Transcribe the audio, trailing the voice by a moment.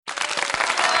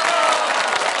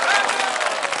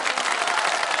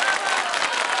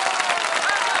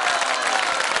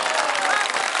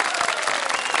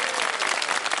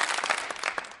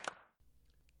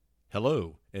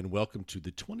Hello, and welcome to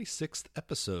the 26th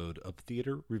episode of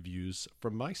Theater Reviews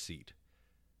from My Seat.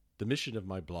 The mission of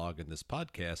my blog and this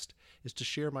podcast is to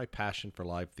share my passion for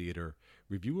live theater,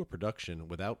 review a production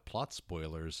without plot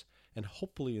spoilers, and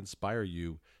hopefully inspire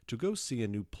you to go see a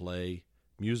new play,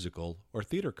 musical, or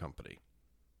theater company.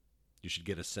 You should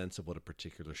get a sense of what a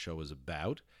particular show is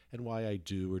about and why I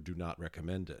do or do not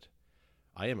recommend it.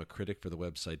 I am a critic for the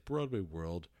website Broadway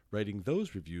World, writing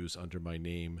those reviews under my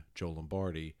name, Joe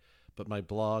Lombardi, but my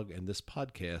blog and this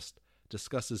podcast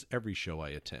discusses every show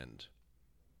I attend.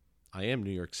 I am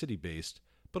New York City based,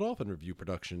 but often review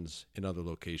productions in other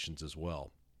locations as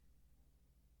well.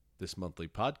 This monthly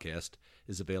podcast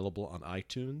is available on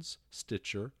iTunes,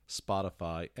 Stitcher,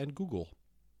 Spotify, and Google.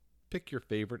 Pick your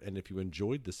favorite, and if you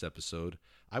enjoyed this episode,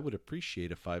 I would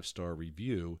appreciate a 5-star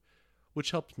review,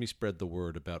 which helps me spread the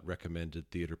word about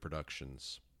recommended theater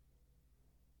productions.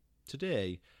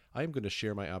 Today, I am going to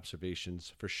share my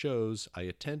observations for shows I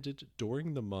attended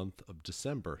during the month of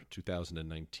December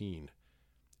 2019.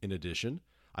 In addition,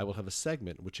 I will have a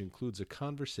segment which includes a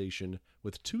conversation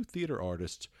with 2 theater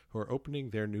artists who are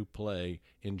opening their new play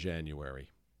in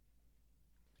January.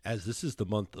 As this is the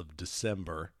month of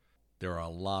December, there are a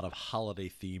lot of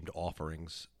holiday-themed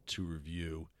offerings to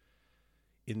review.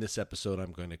 In this episode,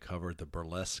 I'm going to cover the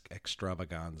burlesque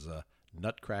extravaganza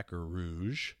Nutcracker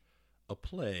Rouge, a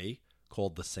play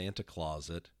called The Santa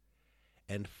Closet,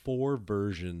 and 4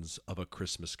 versions of A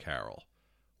Christmas Carol.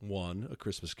 1, A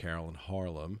Christmas Carol in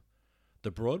Harlem, the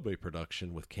Broadway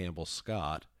production with Campbell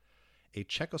Scott, a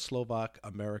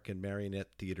Czechoslovak-American Marionette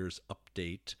Theater's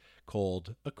update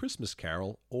called A Christmas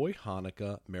Carol, Oi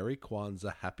Hanukkah, Merry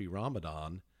Kwanzaa, Happy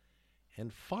Ramadan,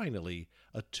 and finally,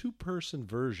 a 2-person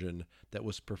version that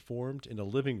was performed in a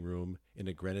living room in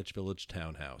a Greenwich Village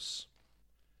townhouse.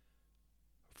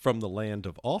 From the land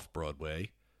of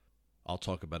off-Broadway, I'll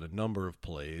talk about a number of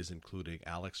plays, including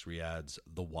Alex Riad's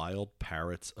The Wild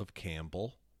Parrots of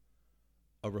Campbell,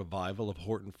 a revival of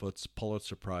Horton Foote's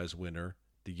Pulitzer Prize winner,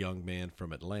 The Young Man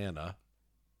from Atlanta,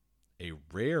 a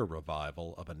rare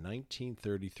revival of a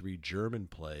 1933 German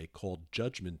play called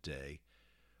Judgment Day,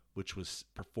 which was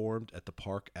performed at the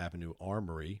Park Avenue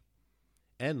Armory,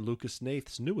 and Lucas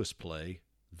Hnath's newest play,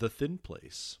 The Thin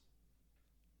Place.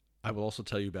 I will also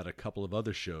tell you about a couple of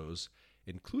other shows,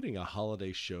 including a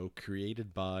holiday show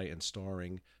created by and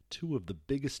starring 2 of the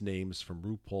biggest names from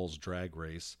RuPaul's Drag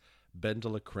Race, Ben de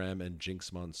la Creme and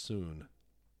Jinx Monsoon.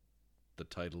 The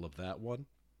title of that one?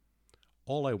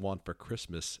 All I Want for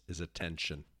Christmas is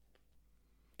Attention.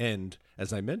 And,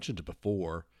 as I mentioned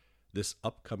before, this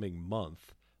upcoming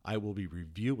month, I will be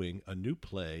reviewing a new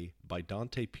play by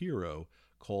Dante Pirro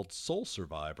called Soul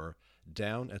Survivor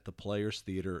down at the Players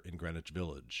Theater in Greenwich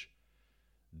Village.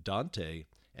 Dante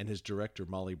and his director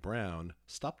Molly Brown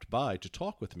stopped by to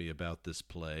talk with me about this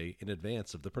play in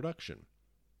advance of the production.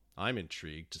 I'm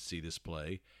intrigued to see this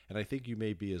play, and I think you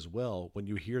may be as well when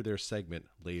you hear their segment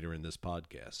later in this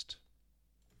podcast.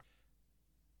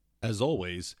 As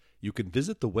always, you can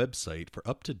visit the website for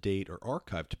up-to-date or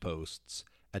archived posts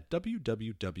at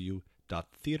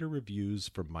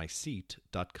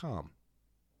www.theaterreviewsfrommyseat.com.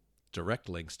 Direct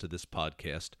links to this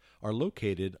podcast are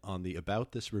located on the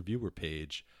About This Reviewer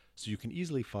page, so you can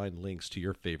easily find links to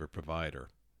your favorite provider.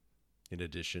 In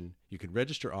addition, you can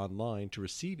register online to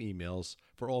receive emails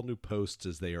for all new posts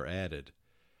as they are added.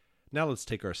 Now let's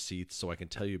take our seats so I can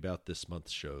tell you about this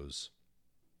month's shows.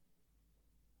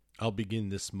 I'll begin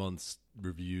this month's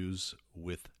reviews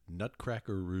with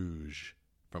Nutcracker Rouge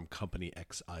from Company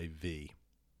XIV.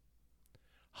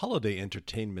 Holiday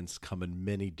entertainments come in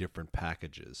many different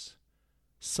packages.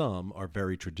 Some are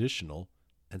very traditional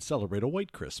and celebrate a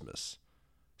white Christmas.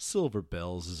 Silver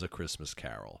Bells is a Christmas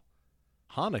carol.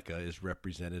 Hanukkah is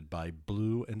represented by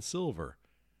blue and silver.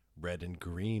 Red and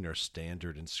green are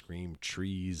standard and scream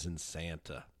trees and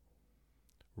Santa.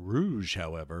 Rouge,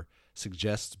 however,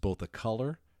 suggests both a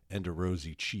color and a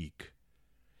rosy cheek.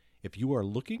 If you are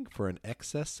looking for an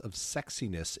excess of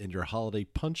sexiness in your holiday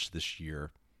punch this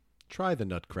year, try the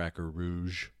Nutcracker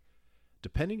Rouge.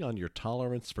 Depending on your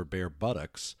tolerance for bare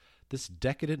buttocks, this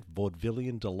decadent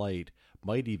vaudevillian delight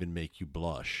might even make you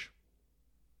blush.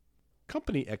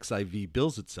 Company XIV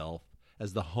bills itself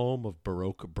as the home of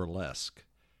Baroque burlesque.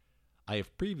 I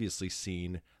have previously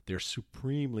seen their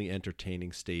supremely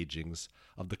entertaining stagings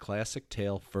of the classic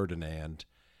tale Ferdinand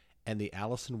and the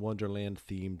Alice in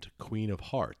Wonderland-themed Queen of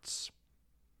Hearts.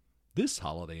 This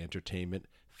holiday entertainment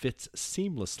fits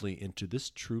seamlessly into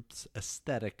this troupe's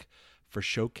aesthetic for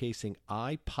showcasing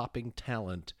eye-popping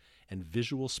talent and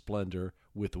visual splendor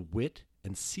with wit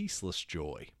and ceaseless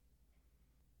joy.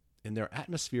 In their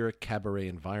atmospheric cabaret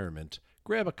environment,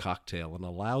 grab a cocktail and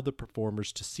allow the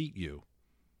performers to seat you.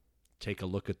 Take a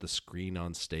look at the screen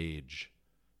on stage.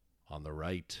 On the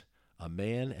right, a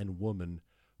man and woman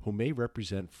who may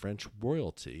represent French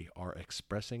royalty are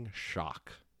expressing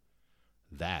shock.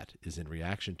 That is in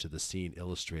reaction to the scene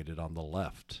illustrated on the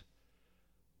left.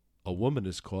 A woman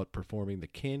is caught performing the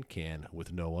can-can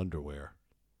with no underwear.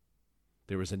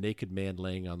 There is a naked man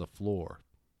laying on the floor.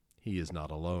 He is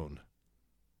not alone.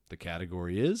 The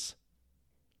category is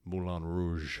Moulin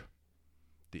Rouge.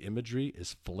 The imagery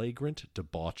is flagrant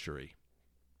debauchery.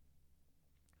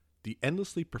 The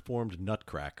endlessly performed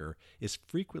Nutcracker is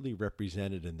frequently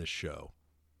represented in this show.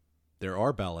 There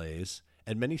are ballets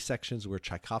and many sections where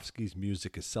Tchaikovsky's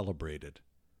music is celebrated.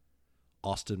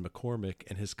 Austin McCormick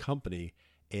and his company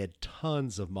add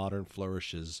tons of modern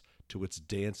flourishes to its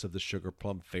Dance of the Sugar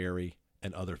Plum Fairy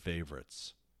and other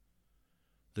favorites.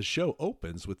 The show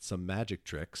opens with some magic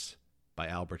tricks by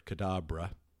Albert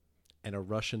Cadabra and a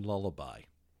Russian lullaby.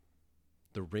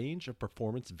 The range of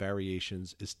performance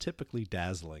variations is typically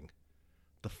dazzling.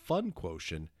 The fun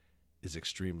quotient is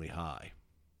extremely high.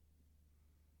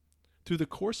 Through the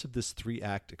course of this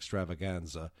 3-act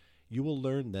extravaganza, you will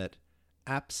learn that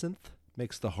absinthe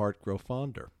makes the heart grow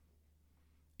fonder.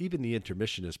 Even the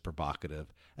intermission is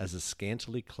provocative, as a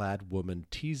scantily clad woman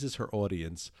teases her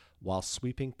audience while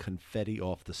sweeping confetti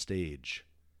off the stage.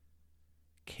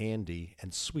 Candy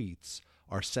and sweets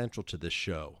are central to this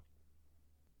show.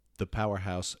 The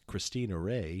powerhouse Christina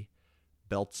Rey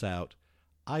belts out,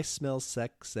 "I smell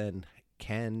sex and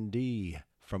candy,"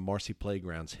 from Marcy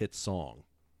Playground's hit song.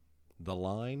 The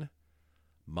line,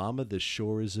 "Mama, this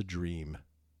sure is a dream,"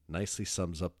 nicely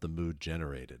sums up the mood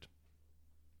generated.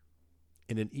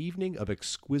 In an evening of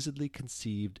exquisitely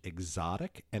conceived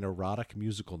exotic and erotic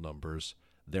musical numbers,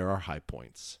 there are high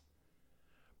points.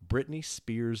 Britney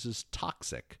Spears'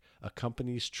 Toxic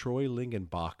accompanies Troy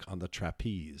Lingenbach on the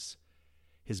trapeze.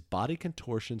 His body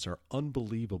contortions are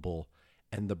unbelievable,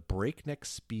 and the breakneck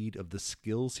speed of the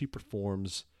skills he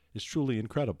performs is truly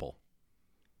incredible.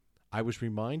 I was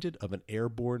reminded of an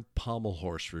airborne pommel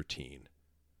horse routine.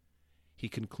 He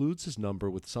concludes his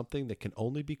number with something that can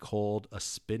only be called a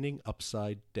spinning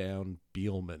upside-down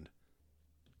Bielman.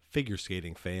 Figure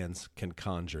skating fans can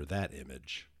conjure that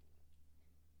image.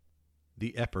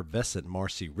 The effervescent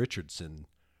Marcy Richardson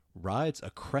rides a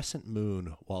crescent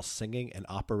moon while singing an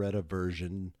operetta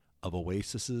version of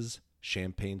Oasis's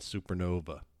Champagne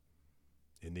Supernova.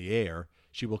 In the air,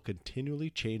 she will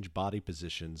continually change body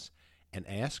positions and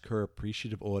ask her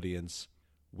appreciative audience,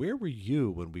 "Where were you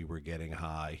when we were getting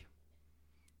high?"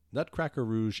 Nutcracker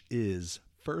Rouge is,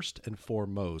 first and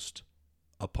foremost,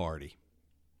 a party.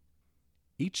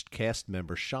 Each cast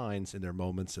member shines in their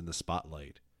moments in the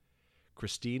spotlight.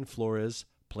 Christine Flores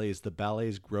plays the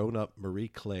ballet's grown-up Marie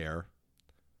Claire,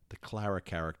 the Clara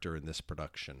character in this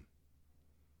production.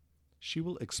 She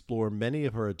will explore many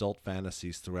of her adult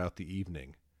fantasies throughout the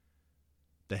evening.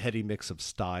 The heady mix of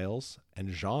styles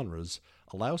and genres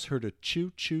allows her to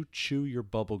chew your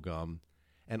bubblegum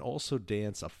and also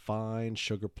dance a fine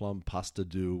sugar plum pas de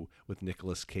deux with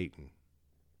Nicholas Caton.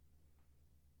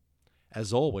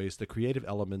 As always, the creative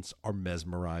elements are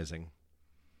mesmerizing.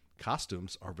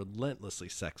 Costumes are relentlessly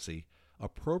sexy,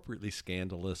 appropriately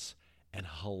scandalous, and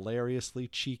hilariously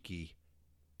cheeky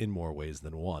in more ways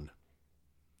than one.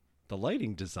 The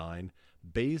lighting design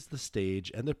bathes the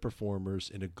stage and the performers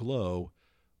in a glow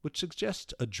which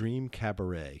suggests a dream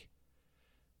cabaret.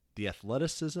 The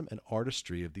athleticism and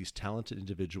artistry of these talented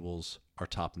individuals are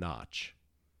top-notch.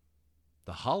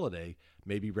 The holiday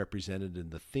may be represented in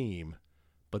the theme,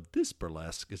 but this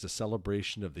burlesque is a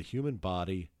celebration of the human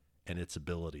body and its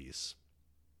abilities.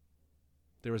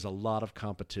 There is a lot of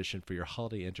competition for your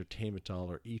holiday entertainment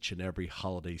dollar each and every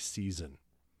holiday season.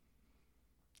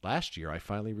 Last year, I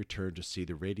finally returned to see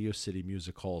the Radio City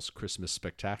Music Hall's Christmas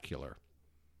Spectacular.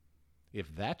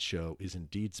 If that show is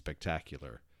indeed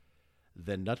spectacular,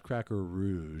 then Nutcracker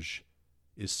Rouge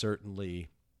is certainly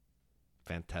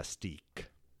fantastique.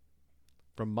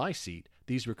 From my seat,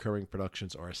 these recurring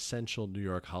productions are essential New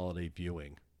York holiday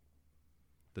viewing.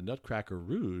 The Nutcracker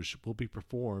Rouge will be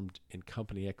performed in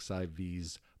Company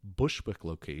XIV's Bushwick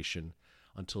location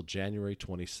until January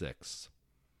 26th.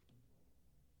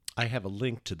 I have a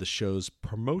link to the show's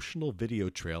promotional video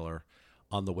trailer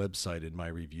on the website in my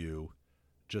review.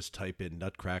 Just type in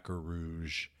Nutcracker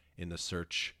Rouge in the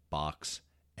search box,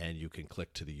 and you can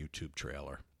click to the YouTube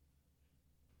trailer.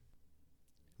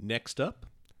 Next up,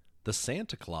 The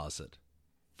Santa Closet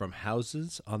from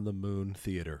Houses on the Moon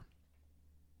Theater.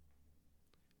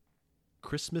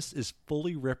 Christmas is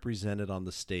fully represented on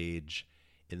the stage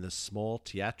in the small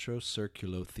Teatro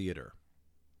Circulo Theater.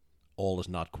 All is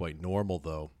not quite normal,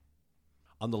 though.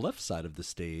 On the left side of the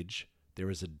stage,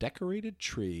 there is a decorated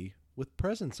tree with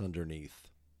presents underneath.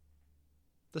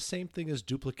 The same thing is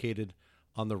duplicated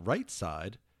on the right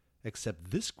side,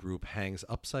 except this group hangs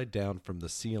upside down from the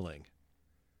ceiling.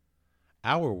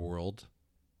 Our World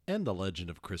and The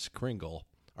Legend of Kris Kringle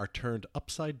are turned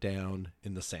upside down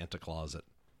in the Santa Closet.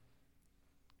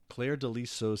 Claire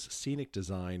Delisso's scenic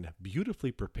design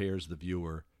beautifully prepares the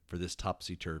viewer for this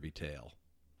topsy-turvy tale.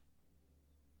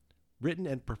 Written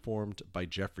and performed by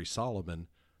Jeffrey Solomon,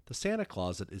 The Santa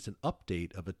Closet is an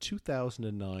update of a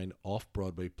 2009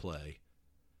 off-Broadway play.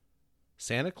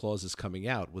 Santa Claus is Coming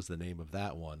Out was the name of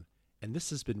that one, and this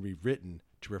has been rewritten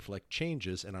to reflect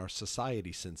changes in our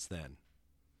society since then.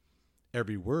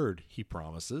 Every word, he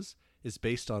promises, is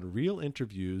based on real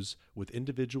interviews with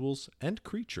individuals and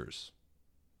creatures.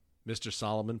 Mr.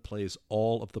 Solomon plays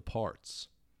all of the parts.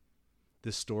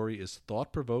 This story is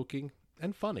thought-provoking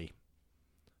and funny.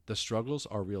 The struggles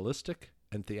are realistic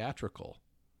and theatrical.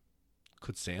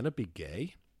 Could Santa be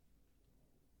gay?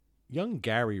 Young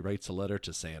Gary writes a letter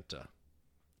to Santa.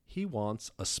 He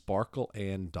wants a Sparkle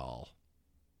Ann doll.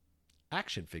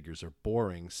 Action figures are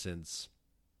boring since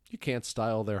you can't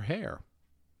style their hair.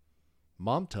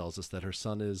 Mom tells us that her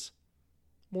son is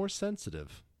more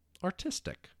sensitive,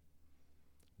 artistic.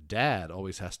 Dad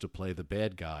always has to play the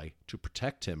bad guy to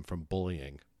protect him from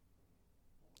bullying.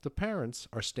 The parents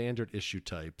are standard issue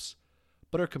types,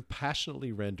 but are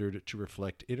compassionately rendered to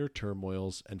reflect inner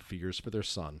turmoils and fears for their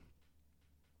son.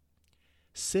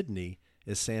 Sidney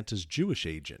is Santa's Jewish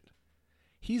agent.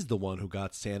 He's the one who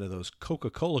got Santa those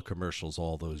Coca-Cola commercials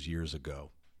all those years ago.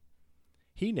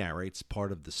 He narrates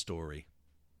part of the story.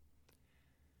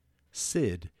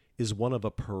 Sid is one of a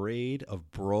parade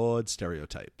of broad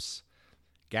stereotypes.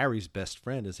 Gary's best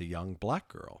friend is a young black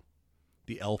girl.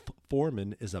 The elf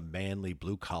foreman is a manly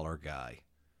blue-collar guy.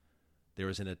 There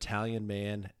is an Italian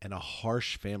man and a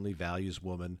harsh family values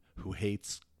woman who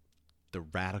hates the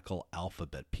radical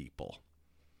alphabet people.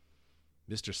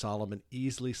 Mr. Solomon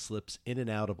easily slips in and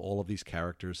out of all of these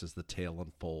characters as the tale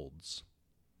unfolds.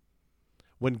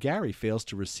 When Gary fails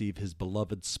to receive his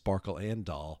beloved Sparkle Ann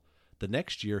doll, the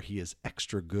next year he is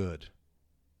extra good.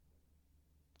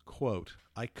 Quote,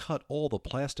 I cut all the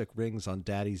plastic rings on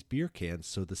Daddy's beer cans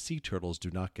so the sea turtles do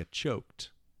not get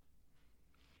choked.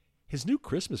 His new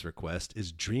Christmas request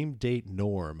is Dream Date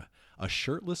Norm, a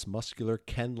shirtless, muscular,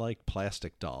 Ken-like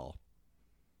plastic doll.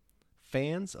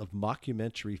 Fans of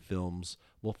mockumentary films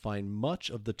will find much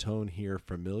of the tone here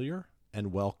familiar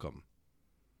and welcome.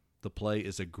 The play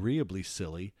is agreeably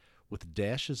silly, with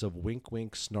dashes of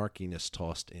wink-wink snarkiness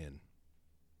tossed in.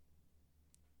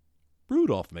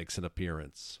 Rudolph makes an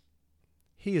appearance.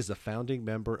 He is a founding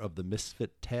member of the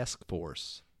Misfit Task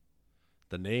Force.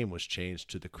 The name was changed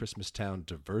to the Christmastown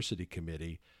Diversity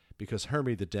Committee because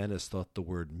Hermie the dentist thought the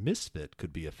word misfit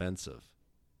could be offensive.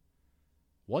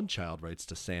 One child writes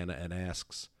to Santa and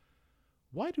asks,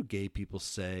 why do gay people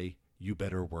say, you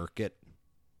better work it?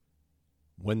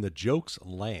 When the jokes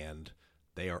land,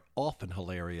 they are often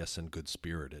hilarious and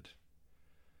good-spirited.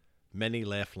 Many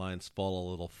laugh lines fall a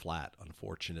little flat,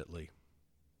 unfortunately.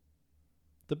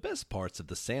 The best parts of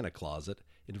the Santa Closet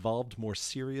involved more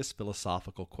serious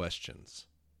philosophical questions.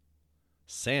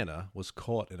 Santa was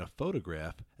caught in a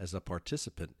photograph as a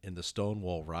participant in the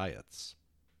Stonewall riots.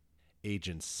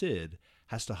 Agent Sid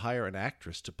has to hire an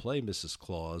actress to play Mrs.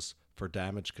 Claus for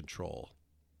damage control.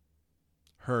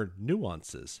 Her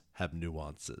nuances have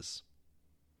nuances.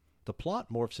 The plot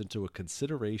morphs into a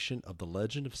consideration of the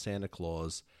legend of Santa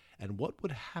Claus and what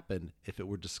would happen if it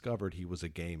were discovered he was a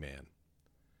gay man.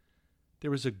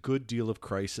 There is a good deal of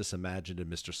crisis imagined in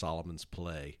Mr. Solomon's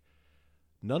play.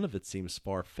 None of it seems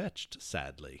far-fetched,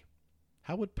 sadly.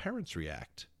 How would parents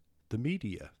react? The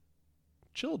media?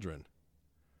 Children?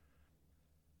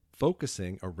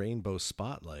 Focusing a rainbow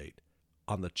spotlight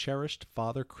on the cherished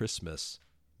Father Christmas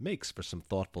makes for some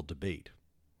thoughtful debate.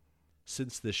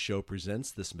 Since this show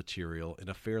presents this material in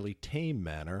a fairly tame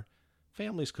manner,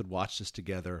 families could watch this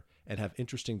together and have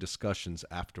interesting discussions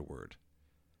afterward.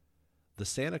 The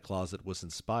Santa Closet was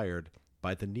inspired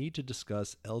by the need to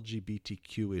discuss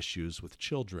LGBTQ issues with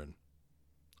children.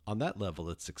 On that level,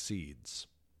 it succeeds.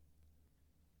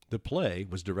 The play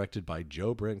was directed by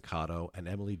Joe Brancato and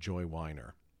Emily Joy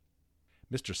Weiner.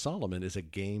 Mr. Solomon is a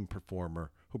game performer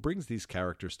who brings these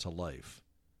characters to life.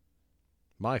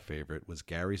 My favorite was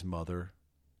Gary's mother,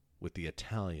 with the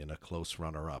Italian a close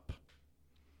runner-up.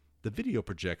 The video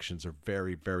projections are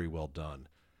very, very well done.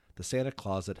 The Santa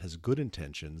Closet has good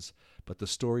intentions, but the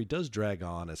story does drag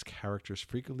on as characters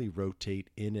frequently rotate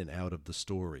in and out of the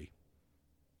story.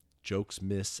 Jokes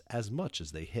miss as much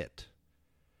as they hit.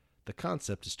 The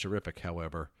concept is terrific,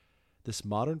 however. this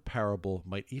modern parable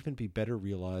might even be better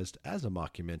realized as a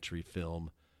mockumentary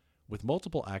film, with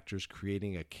multiple actors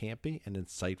creating a campy and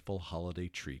insightful holiday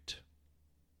treat.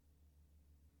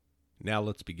 Now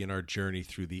let's begin our journey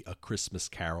through the A Christmas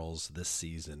Carols this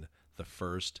season. The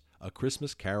first, A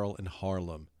Christmas Carol in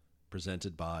Harlem,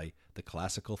 presented by the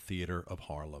Classical Theater of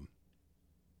Harlem.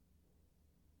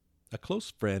 A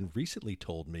close friend recently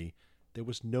told me there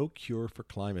was no cure for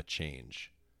climate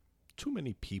change. Too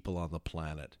many people on the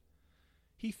planet.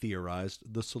 He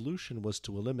theorized the solution was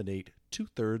to eliminate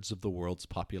 2/3 of the world's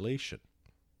population.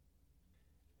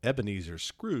 Ebenezer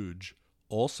Scrooge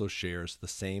also shares the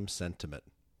same sentiment.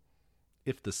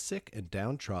 If the sick and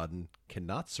downtrodden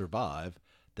cannot survive,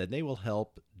 then they will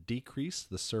help decrease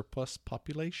the surplus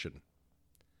population.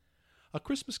 A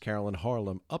Christmas Carol in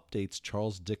Harlem updates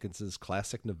Charles Dickens's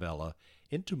classic novella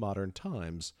into modern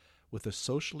times with a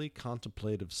socially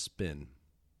contemplative spin.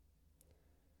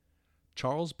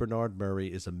 Charles Bernard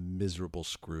Murray is a miserable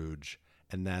Scrooge,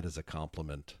 and that is a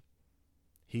compliment.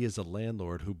 He is a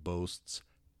landlord who boasts,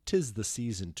 "'Tis the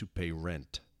season to pay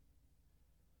rent."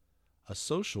 A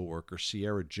social worker,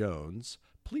 Sierra Jones,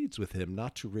 pleads with him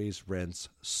not to raise rents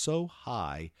so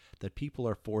high that people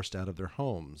are forced out of their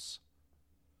homes.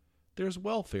 "There's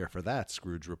welfare for that,"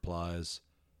 Scrooge replies.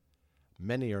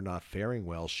 "Many are not faring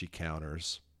well," she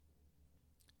counters.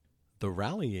 The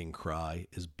rallying cry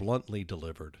is bluntly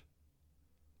delivered.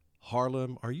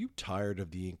 "Harlem, are you tired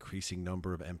of the increasing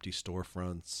number of empty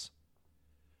storefronts?"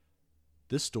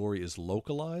 This story is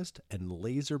localized and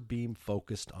laser beam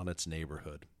focused on its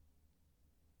neighborhood.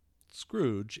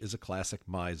 Scrooge is a classic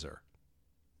miser.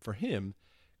 For him,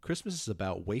 Christmas is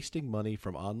about wasting money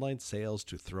from online sales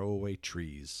to throwaway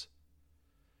trees.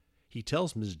 He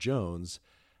tells Ms. Jones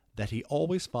that he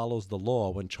always follows the law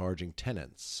when charging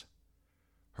tenants.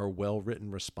 Her well-written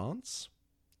response?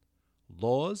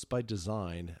 Laws by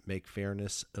design make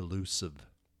fairness elusive.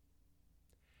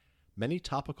 Many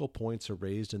topical points are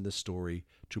raised in this story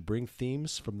to bring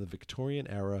themes from the Victorian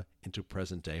era into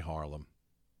present-day Harlem.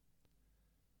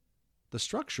 The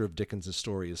structure of Dickens'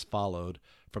 story is followed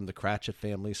from the Cratchit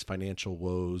family's financial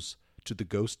woes to the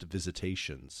ghost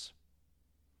visitations.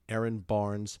 Erin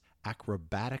Barnes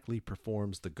acrobatically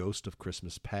performs the Ghost of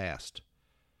Christmas Past.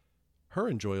 Her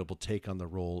enjoyable take on the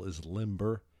role is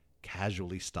limber,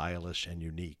 casually stylish, and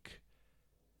unique.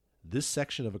 This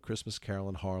section of A Christmas Carol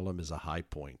in Harlem is a high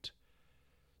point.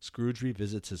 Scrooge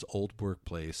revisits his old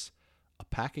workplace, a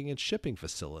packing and shipping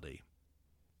facility.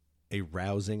 A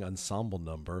rousing ensemble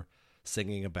number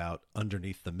singing about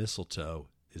 "Underneath the Mistletoe"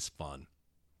 is fun.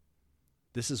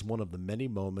 This is one of the many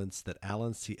moments that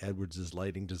Alan C. Edwards'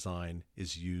 lighting design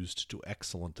is used to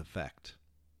excellent effect.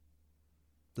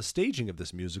 The staging of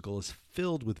this musical is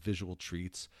filled with visual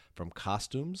treats, from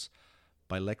costumes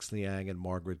by Lex Liang and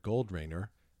Margaret Goldrainer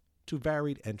to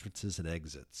varied entrances and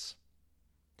exits.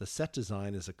 The set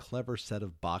design is a clever set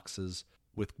of boxes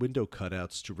with window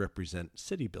cutouts to represent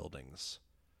city buildings.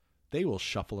 They will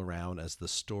shuffle around as the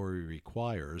story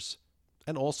requires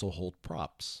and also hold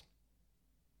props.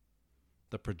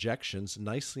 The projections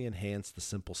nicely enhance the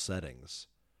simple settings.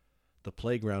 The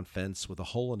playground fence with a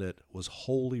hole in it was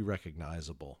wholly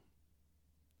recognizable.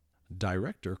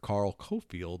 Director Carl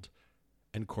Cofield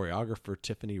and choreographer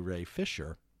Tiffany Ray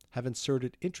Fisher have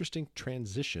inserted interesting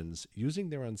transitions using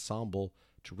their ensemble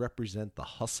to represent the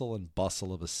hustle and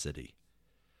bustle of a city.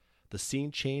 The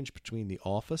scene change between the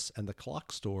office and the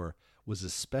clock store was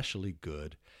especially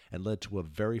good and led to a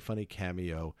very funny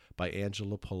cameo by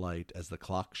Angela Polite as the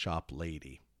clock shop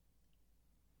lady.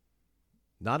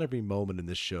 Not every moment in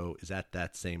this show is at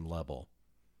that same level.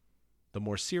 The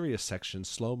more serious sections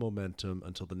slow momentum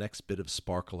until the next bit of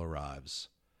sparkle arrives.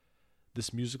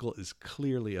 This musical is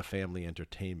clearly a family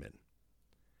entertainment.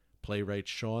 Playwright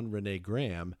Sean Renee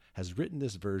Graham has written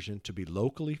this version to be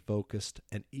locally focused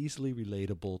and easily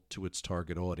relatable to its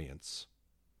target audience.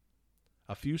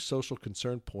 A few social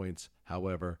concern points,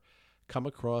 however, come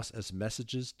across as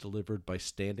messages delivered by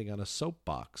standing on a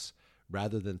soapbox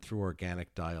rather than through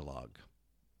organic dialogue.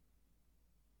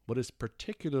 What is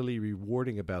particularly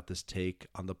rewarding about this take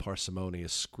on the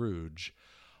parsimonious Scrooge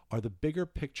are the bigger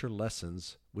picture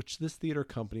lessons which this theater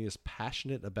company is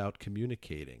passionate about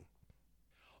communicating.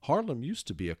 Harlem used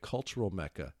to be a cultural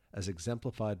mecca, as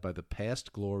exemplified by the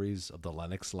past glories of the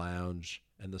Lenox Lounge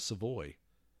and the Savoy.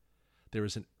 There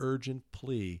is an urgent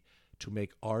plea to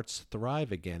make arts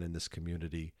thrive again in this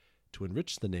community, to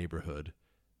enrich the neighborhood,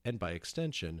 and by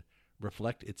extension,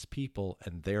 reflect its people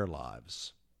and their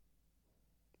lives.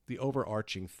 The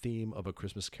overarching theme of A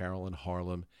Christmas Carol in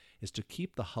Harlem is to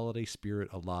keep the holiday spirit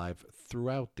alive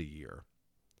throughout the year.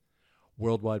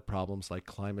 Worldwide problems like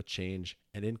climate change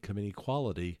and income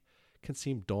inequality can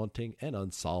seem daunting and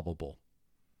unsolvable.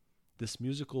 This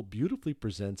musical beautifully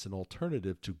presents an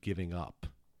alternative to giving up.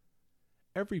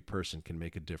 Every person can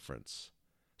make a difference.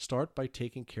 Start by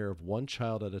taking care of one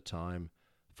child at a time,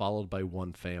 followed by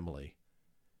one family.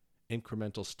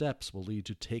 Incremental steps will lead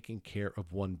to taking care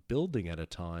of one building at a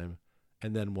time,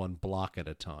 and then one block at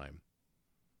a time.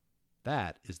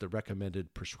 That is the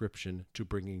recommended prescription to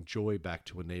bringing joy back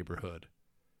to a neighborhood.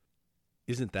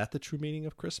 Isn't that the true meaning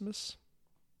of Christmas?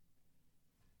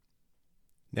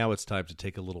 Now it's time to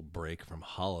take a little break from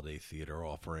holiday theater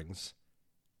offerings.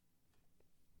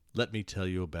 Let me tell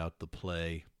you about the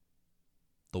play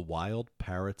The Wild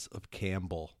Parrots of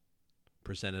Campbell,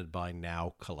 presented by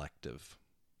Now Collective.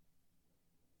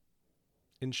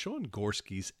 In Sean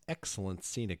Gorski's excellent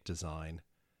scenic design,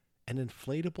 an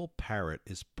inflatable parrot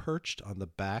is perched on the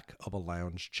back of a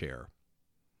lounge chair.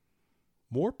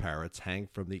 More parrots hang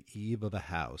from the eave of a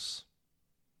house.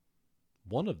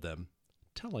 One of them,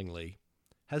 tellingly,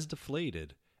 has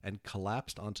deflated and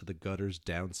collapsed onto the gutter's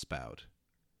downspout.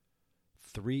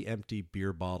 3 empty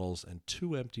beer bottles and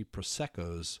 2 empty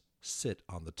Proseccos sit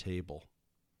on the table.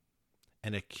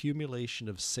 An accumulation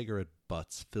of cigarette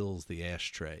butts fills the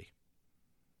ashtray.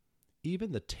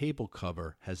 Even the table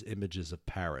cover has images of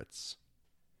parrots.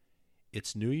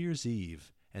 It's New Year's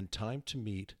Eve and time to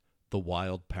meet the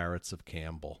Wild Parrots of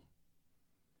Campbell.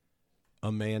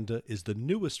 Amanda is the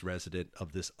newest resident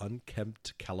of this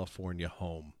unkempt California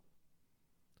home.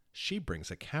 She brings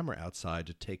a camera outside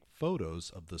to take photos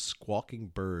of the squawking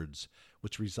birds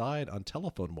which reside on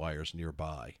telephone wires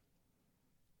nearby.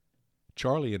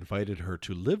 Charlie invited her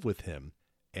to live with him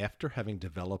after having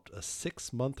developed a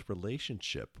 6-month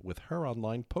relationship with her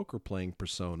online poker-playing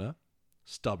persona,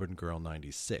 Stubborn Girl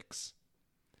 96.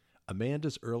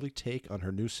 Amanda's early take on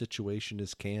her new situation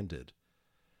is candid.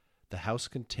 The house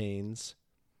contains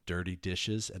dirty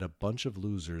dishes and a bunch of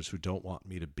losers who don't want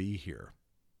me to be here.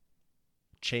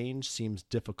 Change seems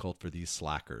difficult for these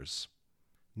slackers.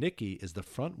 Nikki is the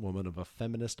front woman of a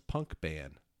feminist punk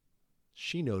band.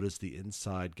 She noticed the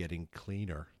inside getting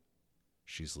cleaner.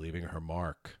 She's leaving her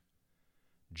mark.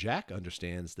 Jack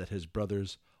understands that his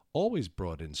brothers always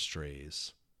brought in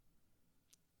strays.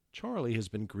 Charlie has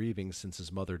been grieving since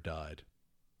his mother died.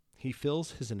 He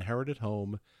fills his inherited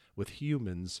home with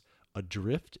humans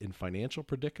adrift in financial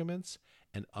predicaments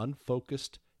and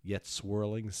unfocused yet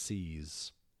swirling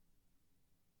seas.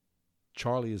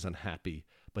 Charlie is unhappy,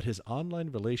 but his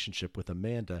online relationship with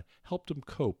Amanda helped him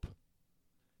cope.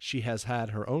 She has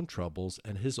had her own troubles,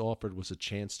 and his offer was a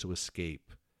chance to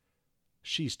escape.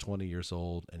 She's 20 years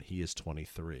old, and he is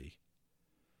 23.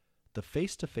 The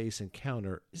face-to-face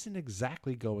encounter isn't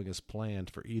exactly going as planned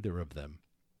for either of them.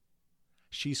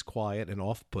 She's quiet and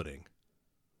off-putting.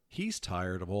 He's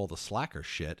tired of all the slacker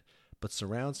shit, but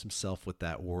surrounds himself with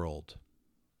that world.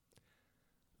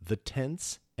 The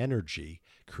tense energy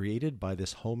created by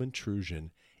this home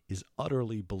intrusion is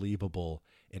utterly believable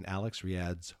in Alex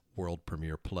Riad's world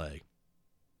premiere play.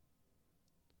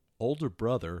 Older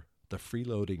brother, the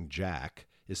freeloading Jack,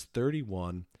 is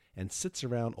 31 and sits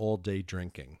around all day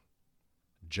drinking.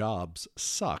 Jobs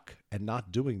suck, and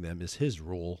not doing them is his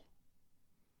rule.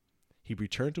 He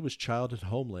returned to his childhood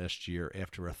home last year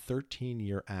after a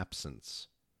 13-year absence.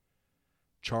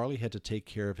 Charlie had to take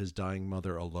care of his dying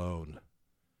mother alone.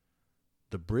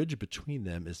 The bridge between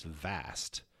them is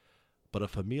vast, but a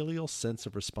familial sense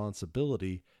of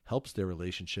responsibility helps their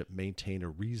relationship maintain a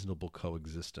reasonable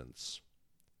coexistence.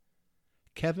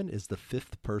 Kevin is the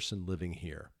 5th person living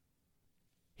here.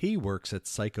 He works at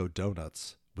Psycho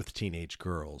Donuts with teenage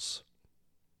girls.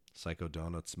 Psycho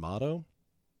Donuts' motto?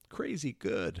 Crazy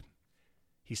good.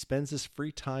 He spends his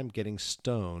free time getting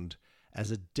stoned,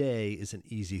 as a day is an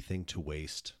easy thing to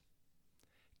waste.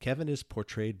 Kevin is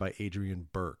portrayed by Adrian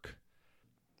Burke.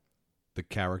 The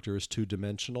character is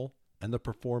two-dimensional, and the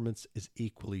performance is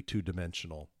equally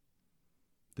two-dimensional.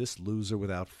 This loser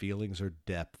without feelings or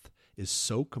depth is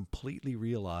so completely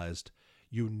realized,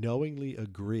 you knowingly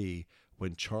agree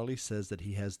when Charlie says that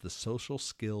he has the social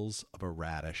skills of a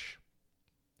radish.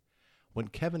 When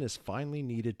Kevin is finally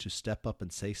needed to step up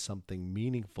and say something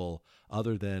meaningful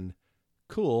other than,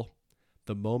 "Cool,"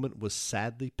 the moment was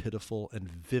sadly pitiful and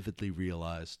vividly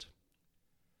realized.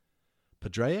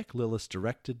 Padraic Lillis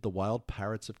directed The Wild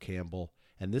Parrots of Campbell,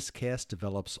 and this cast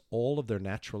develops all of their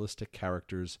naturalistic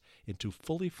characters into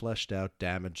fully fleshed out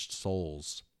damaged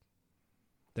souls.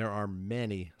 There are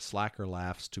many slacker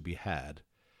laughs to be had.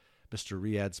 Mr.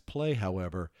 Riad's play,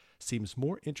 however, seems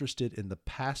more interested in the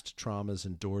past traumas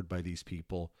endured by these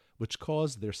people, which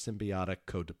caused their symbiotic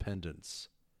codependence.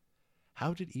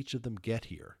 How did each of them get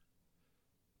here?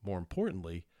 More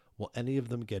importantly, will any of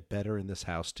them get better in this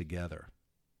house together?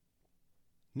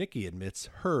 Nikki admits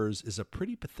hers is a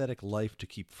pretty pathetic life to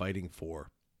keep fighting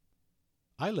for.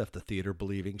 I left the theater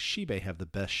believing she may have the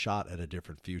best shot at a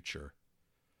different future.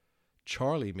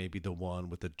 Charlie may be the one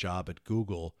with a job at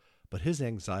Google, but his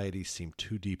anxieties seem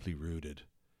too deeply rooted.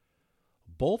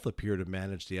 Both appear to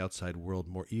manage the outside world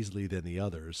more easily than the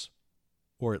others,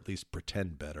 or at least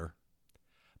pretend better.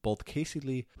 Both Casey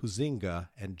Lee Huizinga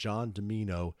and John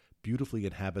Domino beautifully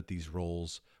inhabit these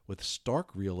roles with stark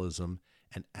realism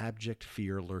and abject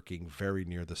fear lurking very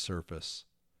near the surface.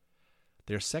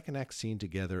 Their second act scene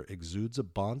together exudes a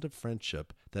bond of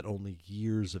friendship that only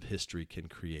years of history can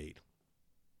create.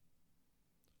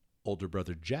 Older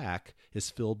brother Jack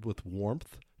is filled with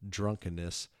warmth,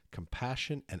 drunkenness,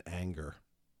 compassion, and anger.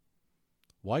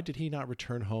 Why did he not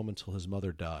return home until his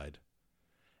mother died?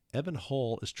 Evan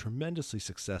Hall is tremendously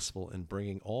successful in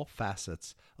bringing all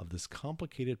facets of this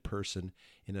complicated person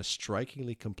in a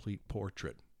strikingly complete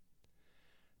portrait.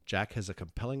 Jack has a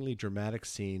compellingly dramatic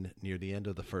scene near the end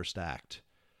of the first act.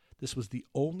 This was the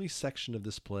only section of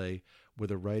this play where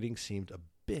the writing seemed a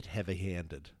bit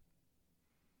heavy-handed.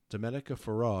 Domenica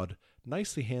Farad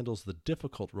nicely handles the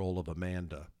difficult role of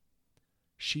Amanda.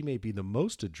 She may be the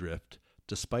most adrift,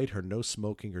 despite her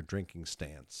no-smoking or drinking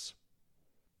stance.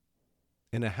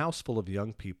 In a house full of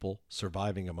young people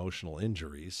surviving emotional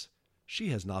injuries, she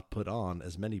has not put on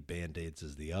as many Band-Aids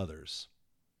as the others.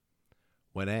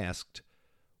 When asked,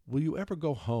 "Will you ever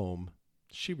go home?"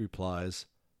 she replies,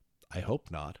 "I hope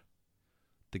not."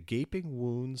 The gaping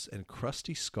wounds and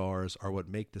crusty scars are what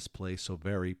make this play so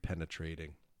very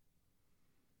penetrating.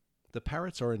 The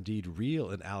parrots are indeed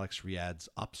real in Alex Riad's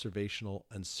observational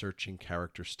and searching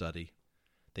character study.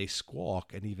 They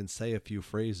squawk and even say a few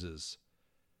phrases.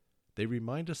 They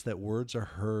remind us that words are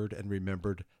heard and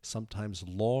remembered sometimes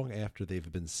long after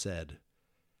they've been said.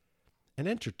 An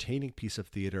entertaining piece of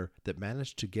theater that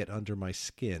managed to get under my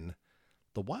skin,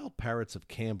 The Wild Parrots of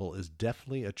Campbell is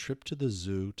definitely a trip to the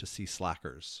zoo to see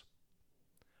slackers.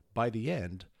 By the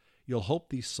end, you'll hope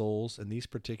these souls in these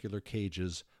particular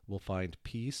cages will find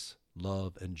peace,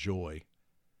 love, and joy.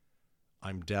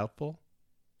 I'm doubtful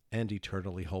and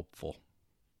eternally hopeful.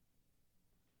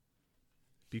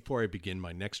 Before I begin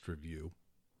my next review,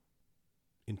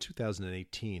 in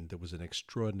 2018 there was an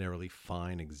extraordinarily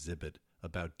fine exhibit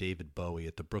about David Bowie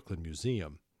at the Brooklyn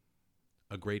Museum.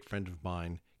 A great friend of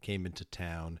mine came into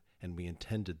town and we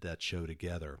attended that show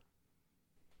together.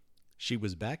 She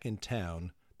was back in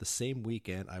town the same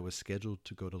weekend I was scheduled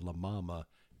to go to La Mama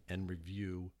and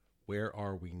review Where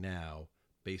Are We Now,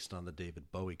 based on the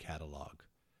David Bowie catalog.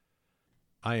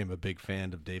 I am a big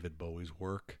fan of David Bowie's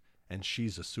work, and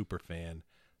she's a super fan,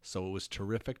 so it was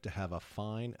terrific to have a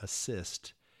fine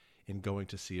assist in going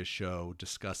to see a show,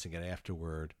 discussing it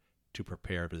afterward to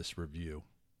prepare for this review.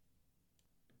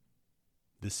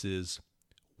 This is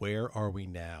Where Are We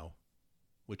Now,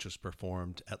 which was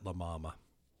performed at La Mama.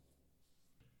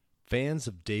 Fans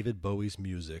of David Bowie's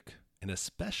music, and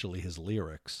especially his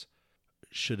lyrics,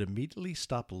 should immediately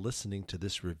stop listening to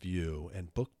this review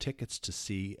and book tickets to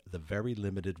see the very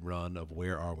limited run of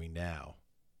Where Are We Now.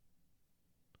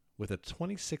 With a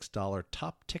 $26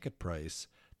 top ticket price,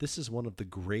 this is one of the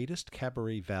greatest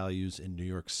cabaret values in New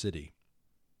York City.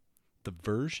 The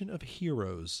version of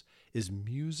Heroes is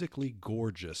musically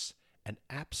gorgeous and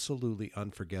absolutely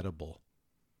unforgettable.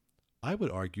 I would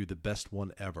argue the best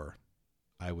one ever.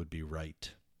 I would be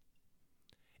right.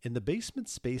 In the basement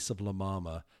space of La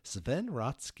Mama, Sven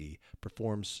Ratzky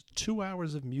performs 2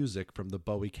 hours of music from the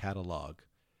Bowie catalog.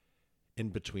 In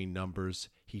between numbers,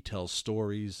 he tells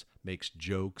stories, makes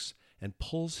jokes, and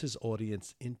pulls his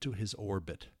audience into his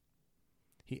orbit.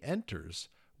 He enters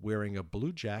wearing a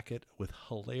blue jacket with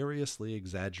hilariously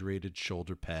exaggerated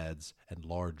shoulder pads and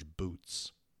large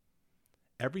boots.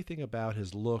 Everything about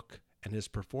his look and his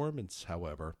performance,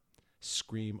 however,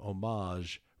 scream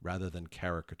homage rather than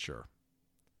caricature.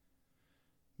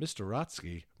 Mr.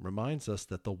 Ratzky reminds us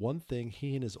that the one thing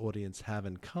he and his audience have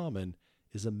in common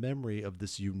is a memory of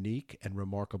this unique and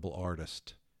remarkable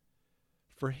artist.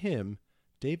 For him,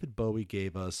 David Bowie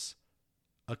gave us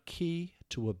a key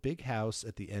to a big house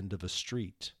at the end of a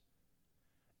street.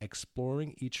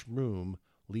 Exploring each room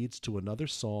leads to another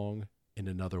song in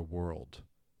another world.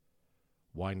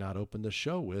 Why not open the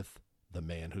show with The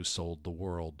Man Who Sold the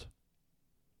World?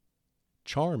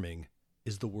 Charming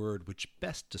is the word which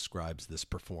best describes this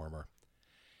performer.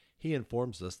 He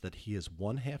informs us that he is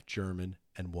one half German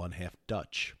and one half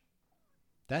Dutch.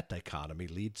 That dichotomy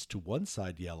leads to one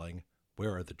side yelling,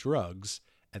 "Where are the drugs?"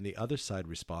 and the other side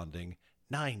responding,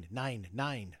 "Nine, nine,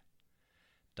 nine."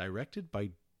 Directed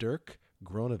by Dirk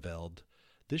Groneveld,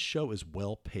 this show is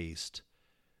well-paced.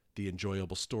 The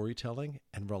enjoyable storytelling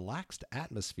and relaxed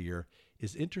atmosphere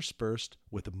is interspersed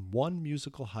with one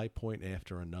musical high point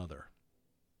after another.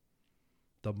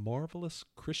 The marvelous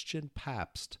Christian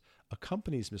Pabst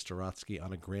accompanies Mr. Rotsky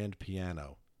on a grand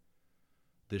piano.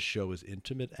 This show is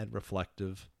intimate and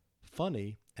reflective,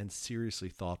 funny and seriously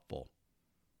thoughtful.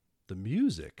 The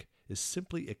music is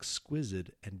simply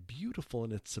exquisite and beautiful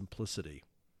in its simplicity.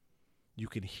 You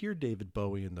can hear David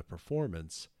Bowie in the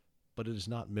performance, but it is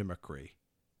not mimicry.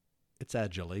 It's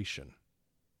adulation.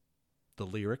 The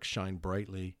lyrics shine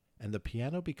brightly, and the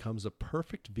piano becomes a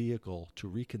perfect vehicle to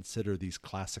reconsider these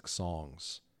classic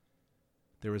songs.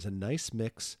 There is a nice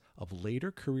mix of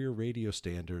later career radio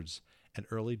standards and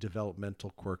early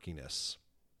developmental quirkiness.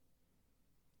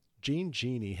 Jean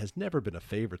Genie has never been a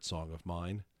favorite song of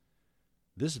mine.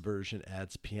 This version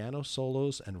adds piano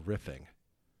solos and riffing.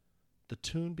 The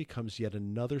tune becomes yet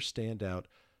another standout,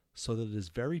 so that it is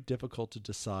very difficult to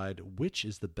decide which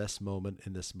is the best moment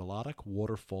in this melodic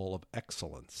waterfall of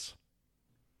excellence.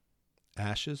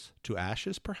 Ashes to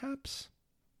Ashes, perhaps?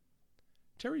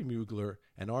 Terry Mugler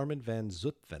and Armin van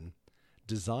Zutphen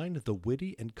designed the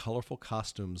witty and colorful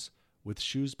costumes with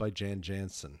shoes by Jan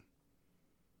Jansen.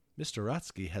 Mr.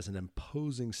 Rotsky has an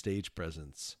imposing stage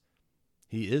presence.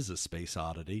 He is a space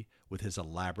oddity with his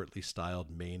elaborately styled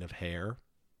mane of hair.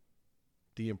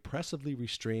 The impressively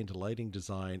restrained lighting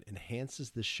design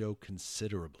enhances this show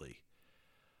considerably.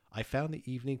 I found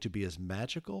the evening to be as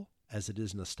magical as it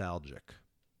is nostalgic.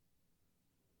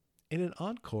 In an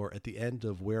encore at the end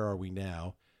of Where Are We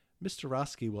Now, Mr.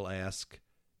 Rotsky will ask,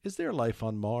 "Is there life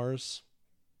on Mars?"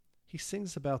 He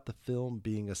sings about the film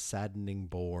being a saddening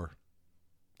bore.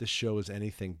 This show is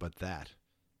anything but that.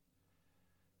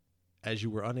 As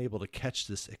you were unable to catch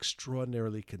this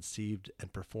extraordinarily conceived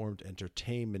and performed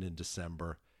entertainment in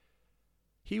December,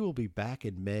 he will be back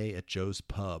in May at Joe's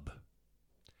Pub.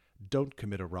 Don't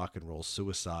commit a rock and roll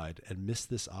suicide and miss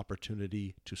this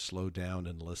opportunity to slow down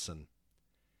and listen.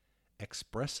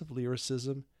 Expressive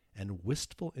lyricism and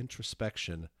wistful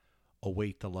introspection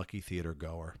await the lucky theater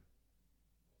goer.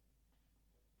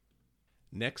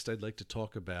 Next, I'd like to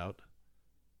talk about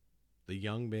The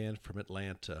Young Man from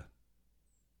Atlanta,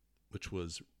 which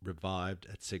was revived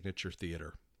at Signature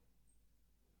Theater.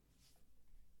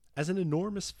 As an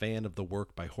enormous fan of the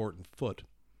work by Horton Foote,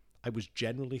 I was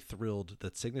genuinely thrilled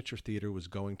that Signature Theater was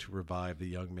going to revive The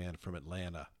Young Man from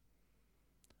Atlanta.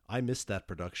 I missed that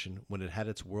production when it had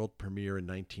its world premiere in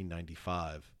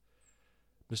 1995.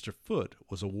 Mr. Foote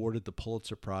was awarded the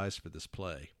Pulitzer Prize for this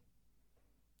play.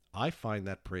 I find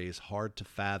that praise hard to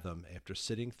fathom after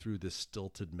sitting through this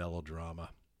stilted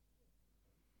melodrama.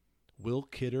 Will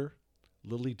Kidder,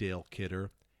 Lily Dale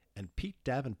Kidder, and Pete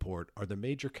Davenport are the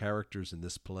major characters in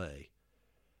this play.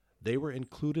 They were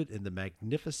included in the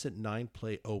magnificent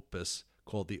 9-play opus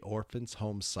called The Orphan's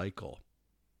Home Cycle.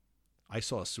 I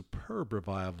saw a superb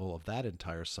revival of that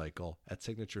entire cycle at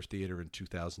Signature Theater in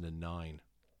 2009.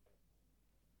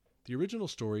 The original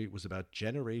story was about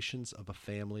generations of a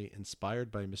family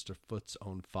inspired by Mr. Foote's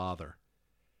own father.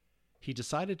 He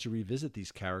decided to revisit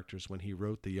these characters when he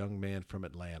wrote The Young Man from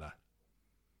Atlanta.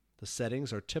 The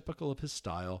settings are typical of his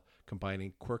style,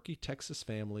 combining quirky Texas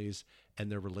families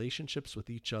and their relationships with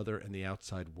each other and the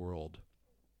outside world.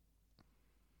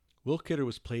 Will Kidder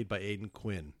was played by Aidan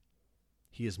Quinn.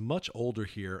 He is much older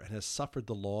here and has suffered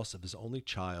the loss of his only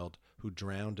child, who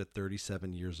drowned at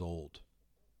 37 years old.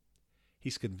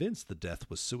 He's convinced the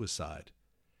death was suicide.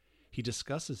 He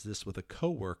discusses this with a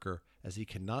co-worker as he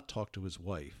cannot talk to his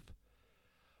wife.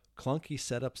 Clunky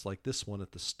setups like this one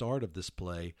at the start of this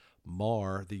play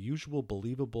mar the usual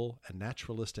believable and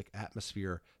naturalistic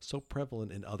atmosphere so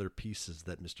prevalent in other pieces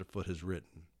that Mr. Foote has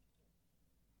written.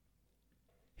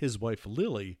 His wife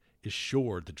Lily is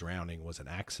sure the drowning was an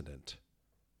accident.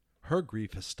 Her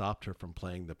grief has stopped her from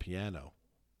playing the piano.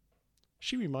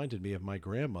 She reminded me of my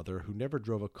grandmother, who never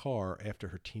drove a car after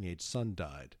her teenage son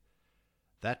died.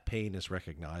 That pain is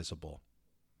recognizable.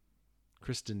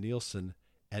 Kristen Nielsen,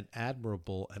 an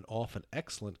admirable and often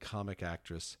excellent comic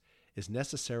actress, is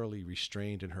necessarily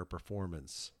restrained in her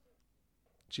performance.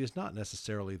 She is not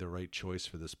necessarily the right choice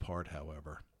for this part,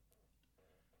 however.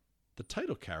 The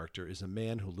title character is a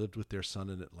man who lived with their son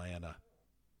in Atlanta.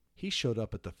 He showed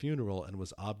up at the funeral and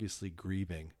was obviously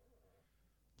grieving.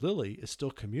 Lily is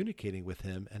still communicating with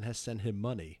him and has sent him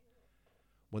money.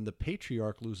 When the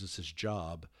patriarch loses his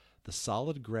job, the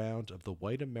solid ground of the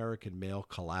white American male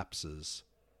collapses.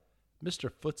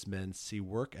 Mr. Foote's men see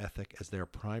work ethic as their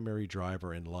primary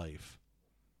driver in life,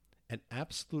 an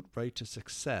absolute right to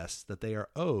success that they are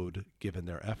owed given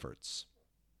their efforts.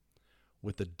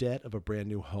 With the debt of a brand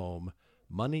new home,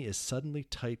 money is suddenly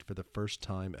tight for the first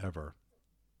time ever.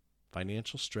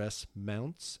 Financial stress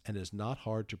mounts and it is not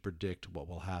hard to predict what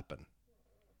will happen.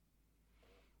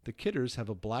 The Kidders have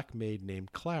a black maid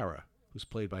named Clara, who's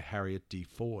played by Harriet D.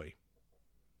 Foy.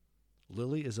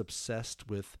 Lily is obsessed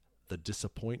with the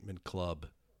Disappointment Club.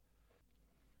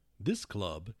 This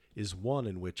club is one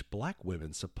in which black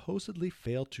women supposedly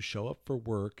fail to show up for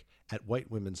work at white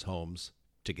women's homes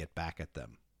to get back at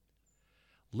them.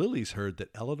 Lily's heard that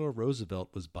Eleanor Roosevelt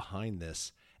was behind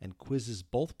this and quizzes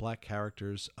both black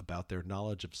characters about their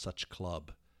knowledge of such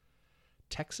club.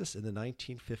 Texas in the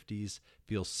 1950s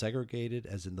feels segregated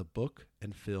as in the book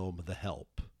and film The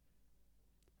Help.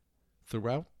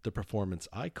 Throughout the performance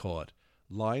I caught,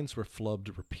 lines were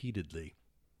flubbed repeatedly.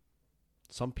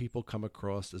 Some people come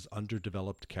across as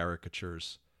underdeveloped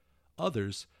caricatures.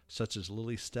 Others, such as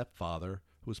Lily's stepfather,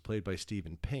 who was played by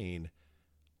Stephen Payne,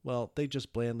 well, they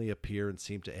just blandly appear and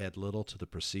seem to add little to the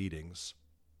proceedings.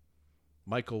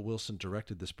 Michael Wilson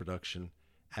directed this production,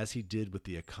 as he did with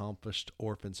the accomplished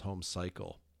Orphans' Home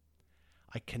Cycle.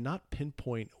 I cannot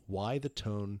pinpoint why the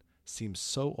tone seems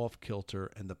so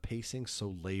off-kilter and the pacing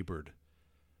so labored.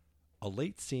 A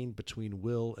late scene between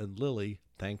Will and Lily,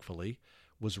 thankfully,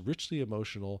 was richly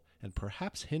emotional and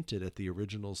perhaps hinted at the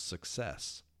original's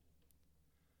success.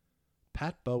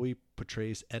 Pat Bowie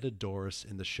portrays Etta Doris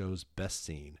in the show's best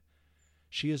scene.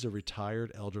 She is a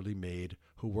retired elderly maid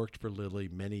who worked for Lily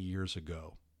many years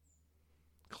ago.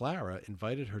 Clara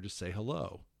invited her to say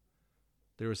hello.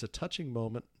 There is a touching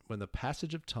moment when the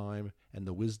passage of time and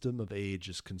the wisdom of age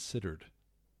is considered.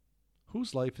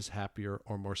 Whose life is happier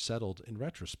or more settled in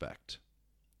retrospect?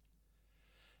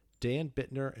 Dan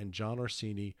Bittner and John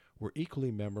Orsini were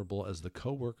equally memorable as the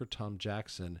co-worker Tom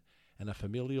Jackson and a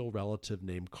familial relative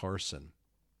named Carson.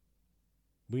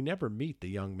 We never meet the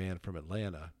young man from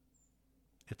Atlanta.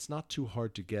 It's not too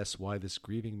hard to guess why this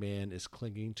grieving man is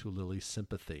clinging to Lily's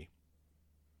sympathy.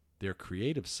 Their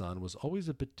creative son was always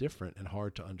a bit different and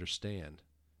hard to understand.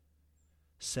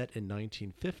 Set in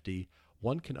 1950,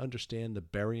 one can understand the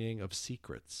burying of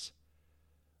secrets.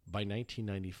 By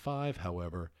 1995,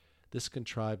 however, this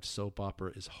contrived soap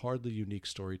opera is hardly unique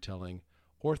storytelling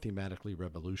or thematically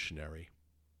revolutionary.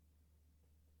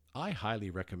 I highly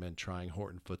recommend trying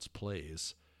Horton Foote's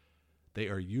plays. They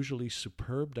are usually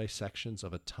superb dissections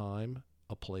of a time,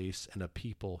 a place, and a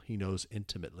people he knows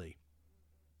intimately.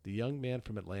 The Young Man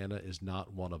from Atlanta is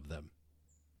not one of them.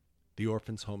 The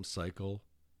Orphans' Home Cycle,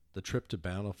 The Trip to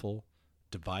Bountiful,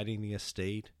 Dividing the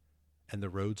Estate, and The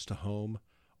Roads to Home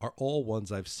are all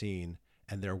ones I've seen,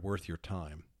 and they're worth your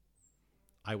time.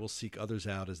 I will seek others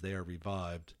out as they are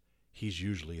revived. He's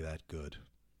usually that good.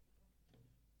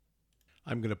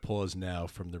 I'm going to pause now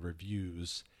from the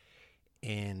reviews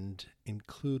and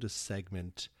include a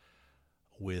segment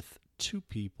with two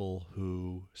people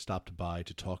who stopped by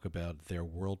to talk about their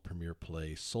world premiere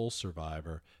play, Soul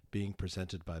Survivor, being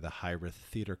presented by the Hiraeth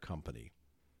Theater Company.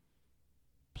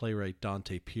 Playwright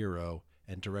Dante Pirro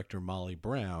and director Molly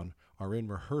Brown are in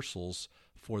rehearsals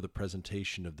for the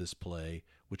presentation of this play,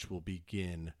 which will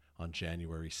begin on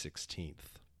January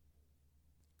 16th.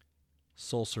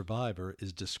 Soul Survivor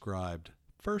is described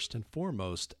first and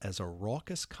foremost as a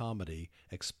raucous comedy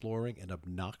exploring an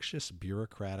obnoxious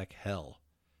bureaucratic hell.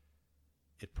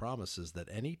 It promises that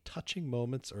any touching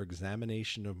moments or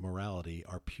examination of morality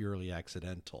are purely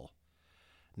accidental.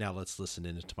 Now let's listen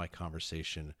in to my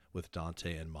conversation with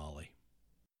Dante and Molly.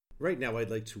 Right now I'd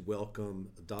like to welcome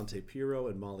Dante Pirro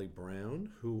and Molly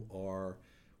Brown, who are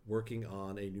working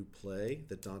on a new play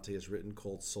that Dante has written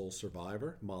called Soul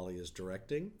Survivor. Molly is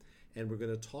directing, and we're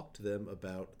going to talk to them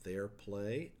about their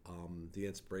play, the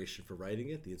inspiration for writing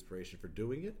it, the inspiration for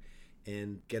doing it,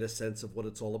 and get a sense of what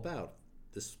it's all about.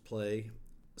 This play,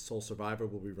 Soul Survivor,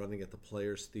 will be running at the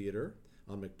Players Theater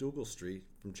on McDougal Street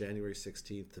from January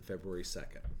 16th to February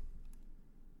 2nd.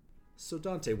 So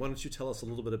Dante, why don't you tell us a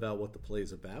little bit about what the play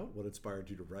is about, what inspired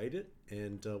you to write it,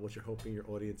 and what you're hoping your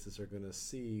audiences are going to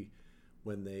see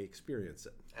when they experience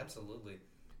it. Absolutely.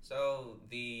 So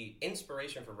the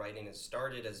inspiration for writing it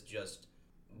started as just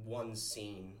one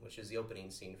scene, which is the opening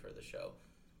scene for the show,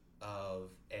 of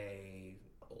a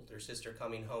older sister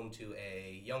coming home to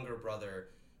a younger brother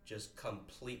just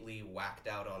completely whacked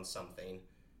out on something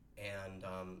and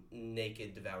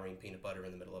naked devouring peanut butter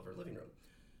in the middle of her living room.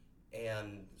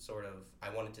 And sort of,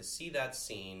 I wanted to see that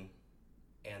scene,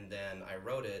 and then I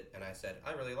wrote it, and I said,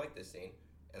 I really like this scene.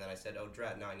 And then I said, oh,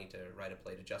 drat, now I need to write a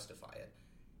play to justify it.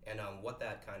 And what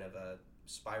that kind of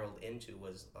spiraled into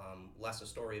was less a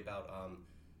story about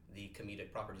the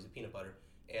comedic properties of peanut butter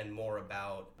and more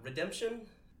about redemption.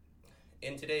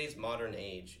 In today's modern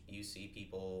age, you see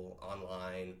people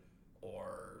online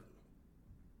or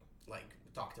like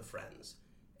talk to friends,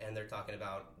 and they're talking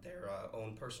about their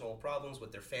own personal problems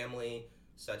with their family,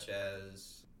 such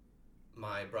as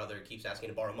my brother keeps asking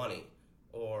to borrow money,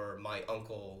 or my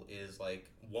uncle is like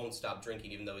won't stop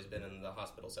drinking even though he's been in the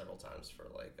hospital several times for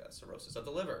like cirrhosis of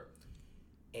the liver.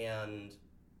 And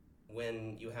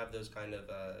when you have those kind of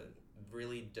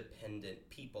really dependent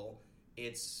people,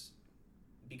 it's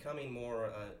becoming more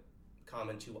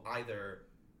common to either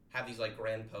have these like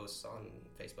grand posts on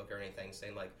Facebook or anything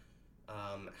saying like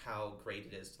how great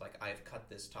it is to, like, I've cut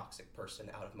this toxic person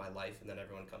out of my life, and then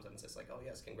everyone comes up and says like, oh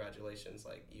yes, congratulations,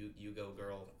 like you go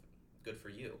girl, good for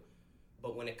you.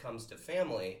 But when it comes to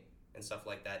family and stuff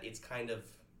like that, it's kind of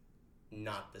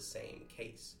not the same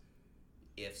case.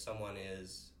 If someone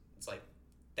is, it's like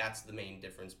that's the main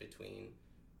difference between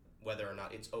whether or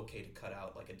not it's okay to cut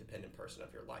out like a dependent person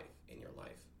of your life in your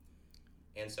life.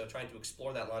 And so trying to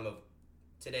explore that line of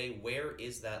today, where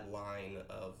is that line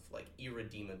of like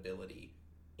irredeemability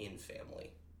in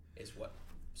family is what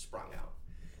sprung out.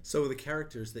 So the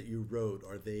characters that you wrote,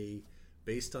 are they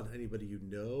based on anybody you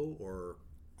know or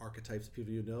archetypes of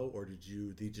people you know, or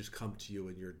they just come to you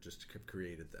and you're just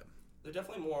created them? They're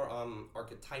definitely more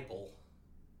archetypical.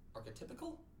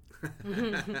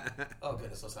 Oh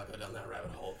goodness, let's not go down that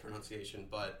rabbit hole of pronunciation,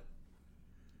 but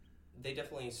they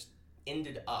definitely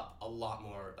ended up a lot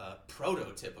more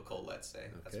prototypical, let's say.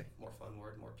 Okay. That's a more fun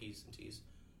word, more P's and T's,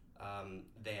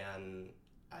 than,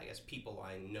 I guess, people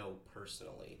I know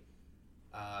personally.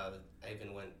 I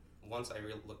even went, once I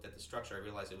looked at the structure, I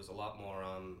realized it was a lot more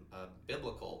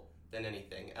biblical than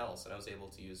anything else, and I was able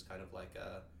to use kind of like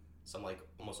some like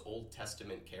almost Old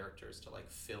Testament characters to like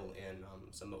fill in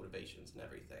some motivations and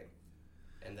everything.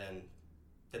 And then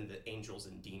the angels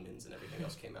and demons and everything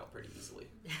else came out pretty easily.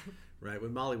 Right.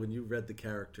 When you read the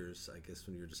characters, I guess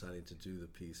when you were deciding to do the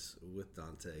piece with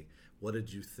Dante, what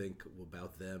did you think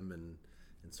about them, and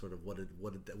sort of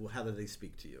how did they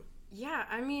speak to you? Yeah,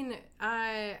 I mean,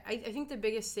 I think the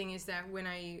biggest thing is that when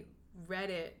I read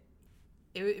it,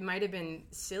 it might have been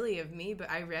silly of me,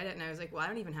 but I read it and I was like, well, I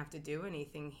don't even have to do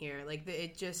anything here. Like,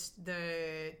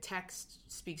 the text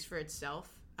speaks for itself.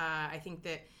 I think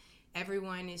that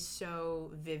everyone is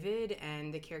so vivid,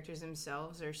 and the characters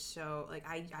themselves are so, like,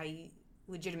 I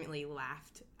legitimately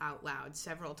laughed out loud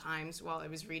several times while I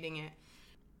was reading it.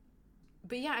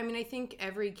 But yeah, I mean, I think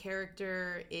every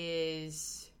character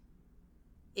is,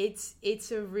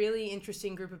 it's a really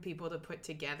interesting group of people to put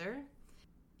together.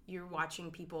 You're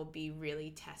watching people be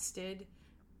really tested.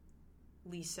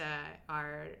 Lisa,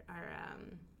 our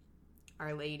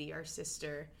lady, our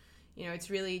sister, it's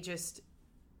really just,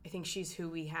 I think she's who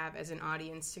we have as an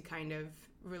audience to kind of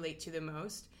relate to the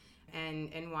most,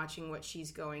 and watching what she's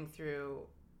going through,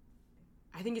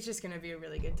 I think it's just going to be a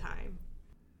really good time.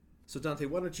 So Dante,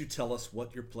 why don't you tell us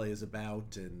what your play is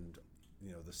about, and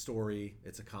the story?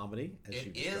 It's a comedy, as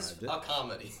you described it. It is a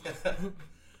comedy.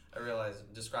 I realize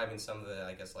describing some of the,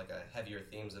 I guess, like a heavier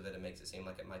themes of it makes it seem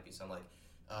like it might be some like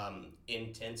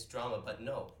intense drama, but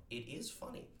no, it is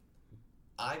funny.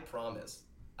 I promise.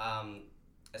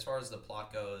 As far as the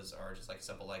plot goes, are just like a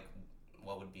simple, like,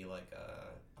 what would be like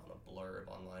a blurb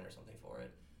online or something for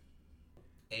it.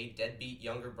 A deadbeat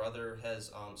younger brother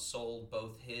has sold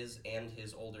both his and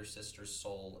his older sister's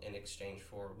soul in exchange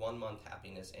for 1 month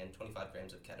happiness and 25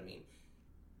 grams of ketamine.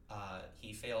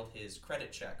 He failed his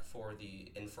credit check for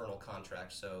the infernal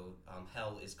contract, so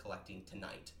hell is collecting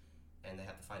tonight, and they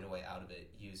have to find a way out of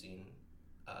it using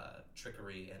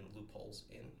trickery and loopholes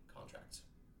in contracts.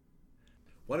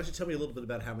 Why don't you tell me a little bit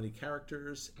about how many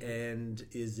characters, and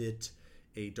is it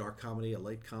a dark comedy, a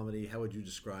light comedy? How would you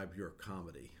describe your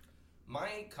comedy?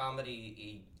 My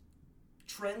comedy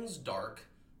trends dark.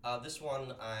 This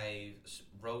one I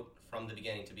wrote from the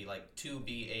beginning to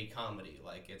be a comedy.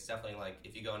 Like, it's definitely like,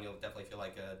 if you go and you'll definitely feel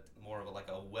like more of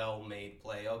a well-made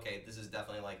play. Okay, this is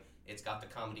definitely like, it's got the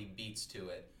comedy beats to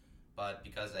it. But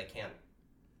because I can't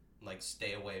like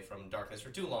stay away from darkness for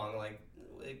too long, like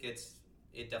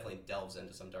it definitely delves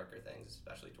into some darker things,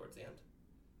 especially towards the end.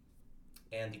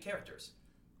 And the characters.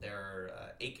 There are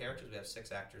 8 characters. We have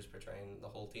 6 actors portraying the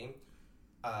whole team.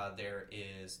 There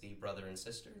is the brother and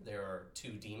sister. There are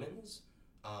 2 demons.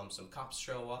 Some cops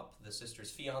show up, the sister's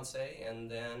fiance,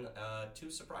 and then 2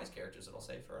 surprise characters that I'll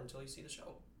save for until you see the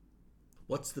show.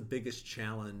 What's the biggest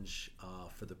challenge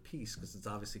for the piece? Because it's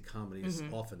obviously comedy is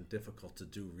often difficult to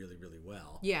do really, really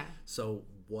well. Yeah. So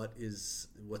what's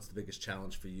the biggest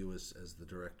challenge for you as the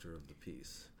director of the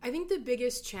piece? I think the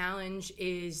biggest challenge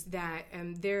is that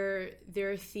there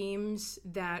are themes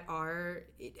that are,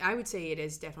 I would say it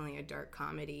is definitely a dark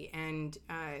comedy, and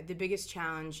the biggest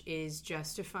challenge is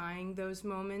justifying those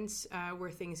moments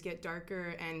where things get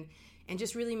darker, and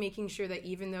just really making sure that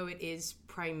even though it is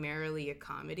primarily a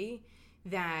comedy,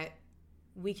 that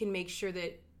we can make sure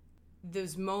that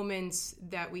those moments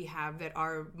that we have that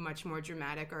are much more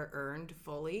dramatic are earned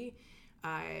fully.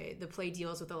 The play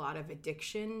deals with a lot of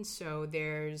addiction, so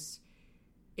there's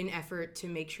an effort to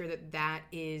make sure that that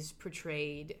is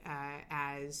portrayed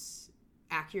as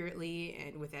accurately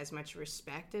and with as much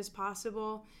respect as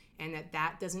possible, and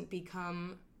that doesn't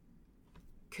become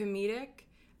comedic,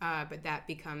 but that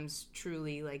becomes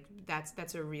truly like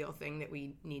that's a real thing that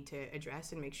we need to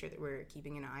address and make sure that we're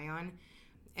keeping an eye on.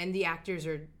 And the actors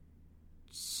are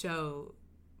so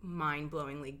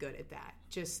mind-blowingly good at that,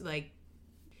 just like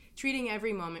treating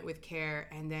every moment with care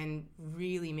and then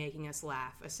really making us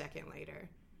laugh a second later.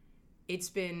 It's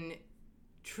been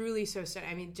truly so sad.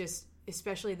 I mean, just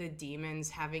especially the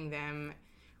demons,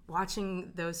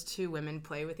 watching those two women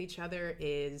play with each other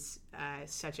is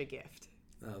such a gift.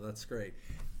 Oh, that's great.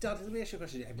 Doug, let me ask you a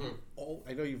question.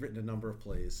 I know you've written a number of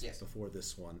plays before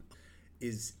this one.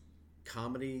 Is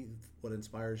comedy what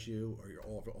inspires you,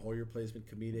 or all your plays been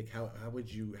comedic? How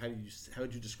would you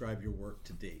describe your work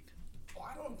to date? Well,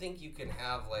 I don't think you can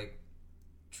have like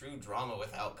true drama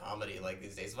without comedy like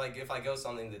these days. Like if I go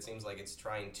something that seems like it's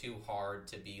trying too hard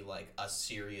to be like a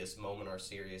serious moment or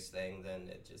serious thing, then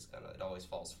it just it always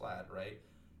falls flat, right?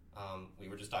 We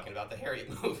were just talking about the Harriet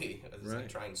movie. It's right. Like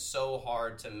trying so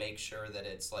hard to make sure that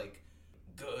it's like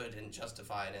good and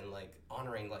justified and like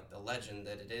honoring like the legend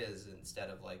that it is, instead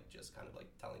of like just kind of like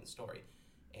telling the story.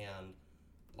 And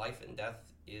life and death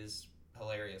is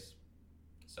hilarious,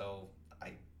 so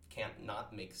I can't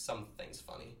not make some things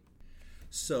funny.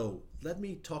 So let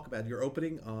me talk about your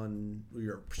starting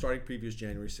previews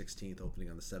January 16th, opening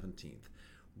on the 17th.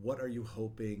 What are you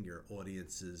hoping your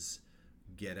audiences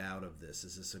get out of this?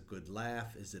 Is this a good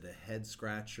laugh? Is it a head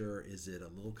scratcher? Is it a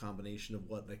little combination of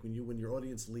what? Like when your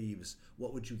audience leaves,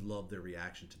 what would you love their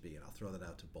reaction to be? And I'll throw that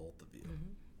out to both of you.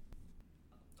 Mm-hmm.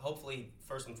 Hopefully,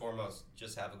 first and foremost,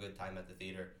 just have a good time at the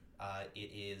theater.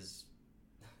 It is,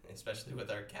 especially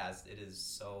with our cast, it is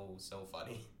so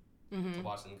funny to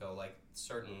watch them go. Like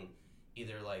certain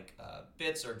either like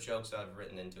bits or jokes that I've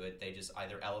written into it, they just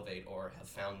either elevate or have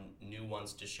found new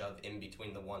ones to shove in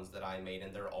between the ones that I made,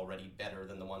 and they're already better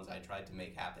than the ones I tried to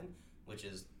make happen, which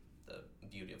is the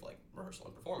beauty of like rehearsal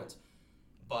and performance.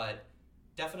 But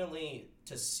definitely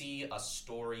to see a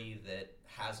story that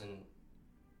hasn't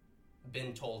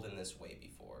been told in this way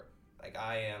before. Like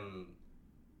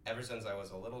ever since I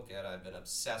was a little kid, I've been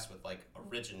obsessed with like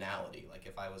originality. Like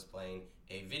if I was playing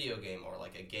a video game or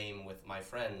like a game with my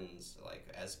friends, like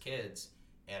as kids,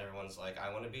 and everyone's like,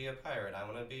 I want to be a pirate, I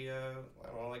want to be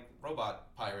like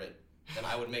robot pirate, then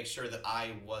I would make sure that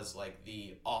I was like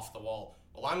the off the wall.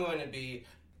 Well, I'm going to be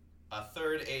a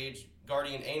third age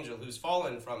guardian angel who's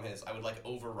fallen from I would like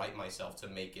overwrite myself to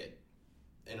make it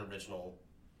an original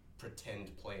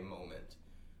pretend play moment.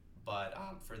 But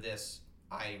for this,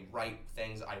 I write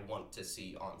things I want to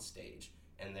see on stage,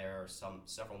 and there are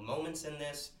several moments in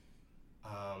this,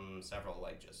 several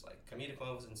like just like comedic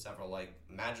moments and several like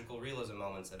magical realism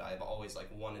moments that I've always like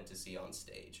wanted to see on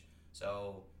stage.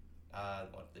 So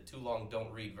the too long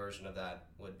don't read version of that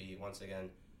would be, once again,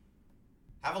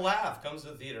 have a laugh, come to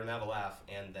the theater and have a laugh,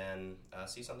 and then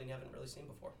see something you haven't really seen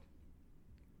before.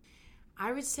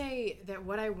 I would say that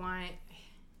what I want,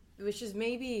 which is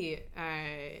maybe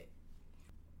a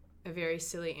very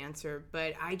silly answer,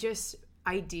 but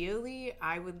ideally,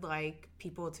 I would like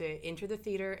people to enter the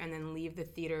theater and then leave the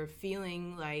theater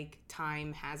feeling like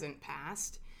time hasn't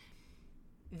passed.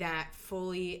 That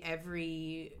fully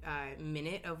every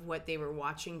minute of what they were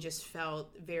watching just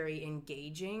felt very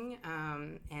engaging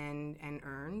and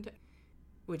earned,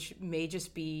 which may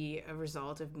just be a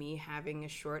result of me having a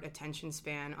short attention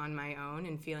span on my own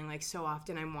and feeling like so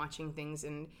often I'm watching things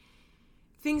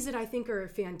that I think are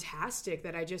fantastic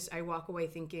that I walk away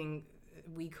thinking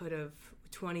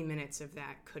 20 minutes of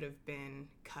that could have been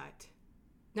cut.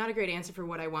 Not a great answer for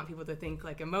what I want people to think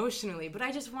like emotionally, but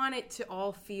I just want it to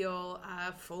all feel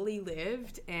fully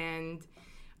lived. And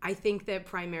I think that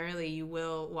primarily you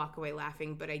will walk away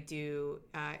laughing, but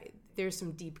there's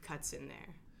some deep cuts in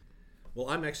there. Well,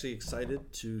 I'm actually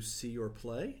excited to see your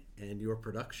play and your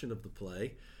production of the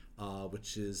play,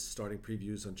 which is starting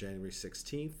previews on January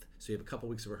 16th. So you have a couple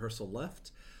weeks of rehearsal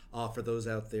left. For those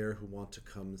out there who want to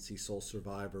come and see Soul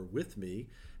Survivor with me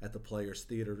at the Players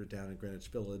Theater down in Greenwich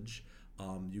Village,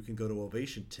 you can go to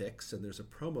Ovation Tix, and there's a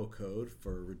promo code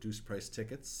for reduced price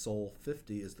tickets.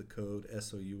 Soul50 is the code,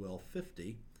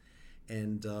 SOUL50.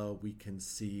 And we can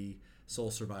see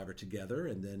Soul Survivor together,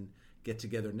 and then get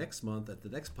together next month at the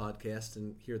next podcast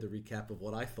and hear the recap of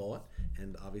what I thought.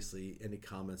 And obviously, any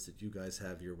comments that you guys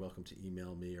have, you're welcome to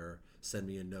email me or send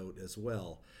me a note as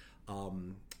well.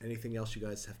 Anything else you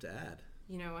guys have to add?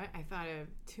 You know what? I thought of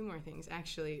two more things,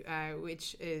 actually,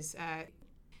 which is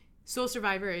Soul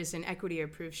Survivor is an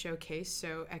equity-approved showcase,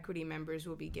 so equity members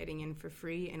will be getting in for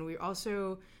free. And we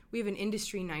have an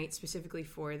industry night specifically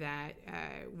for that,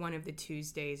 one of the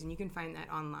Tuesdays, and you can find that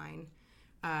online.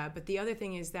 But the other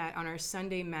thing is that on our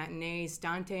Sunday matinees,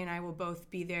 Dante and I will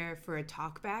both be there for a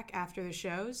talk back after the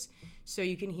shows, so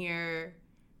you can hear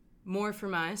more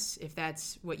from us if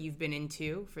that's what you've been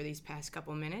into for these past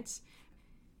couple minutes.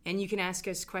 And you can ask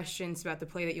us questions about the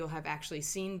play that you'll have actually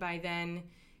seen by then,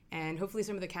 and hopefully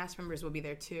some of the cast members will be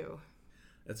there too.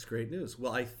 That's great news.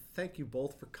 Well, I thank you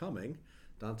both for coming.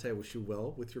 Dante, I wish you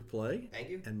well with your play. Thank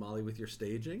you. And Molly with your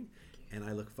staging. And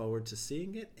I look forward to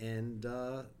seeing it and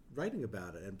writing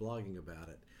about it and blogging about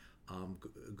it.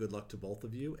 Good luck to both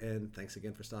of you, and thanks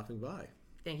again for stopping by.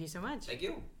 Thank you so much. Thank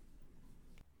you.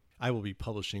 I will be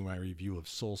publishing my review of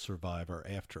Soul Survivor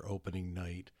after opening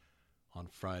night on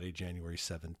Friday, January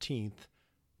 17th.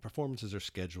 Performances are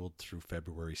scheduled through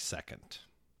February 2nd.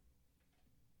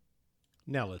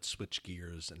 Now let's switch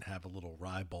gears and have a little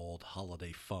ribald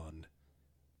holiday fun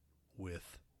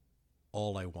with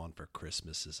All I Want for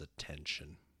Christmas is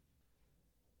Attention.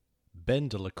 Ben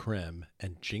de la Creme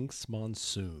and Jinx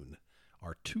Monsoon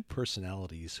are two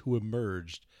personalities who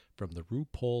emerged from the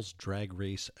RuPaul's Drag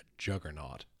Race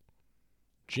juggernaut.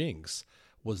 Jinx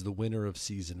was the winner of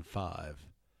Season 5.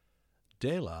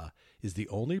 Dela is the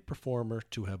only performer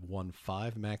to have won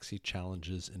 5 Maxi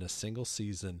Challenges in a single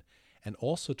season and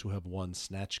also to have won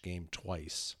Snatch Game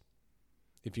twice.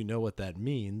 If you know what that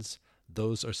means,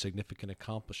 those are significant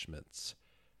accomplishments.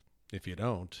 If you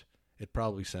don't, it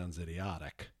probably sounds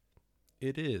idiotic.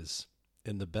 It is,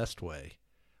 in the best way,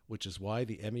 which is why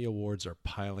the Emmy Awards are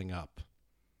piling up.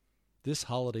 This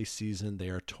holiday season, they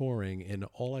are touring in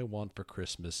All I Want for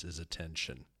Christmas is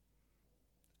Attention.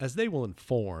 As they will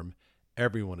inform,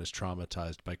 everyone is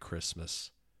traumatized by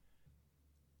Christmas.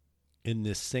 In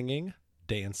this singing,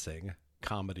 dancing,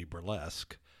 comedy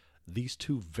burlesque, these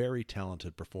two very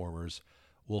talented performers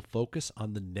will focus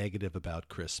on the negative about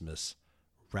Christmas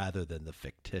rather than the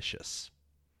fictitious.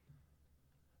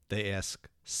 They ask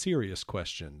serious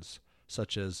questions,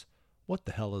 such as, what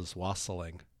the hell is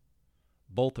wassailing?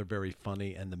 Both are very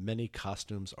funny, and the many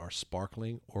costumes are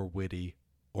sparkling or witty,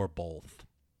 or both.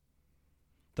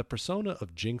 The persona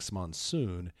of Jinx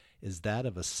Monsoon is that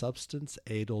of a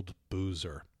substance-addled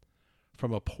boozer.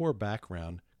 From a poor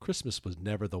background, Christmas was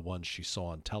never the one she saw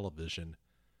on television.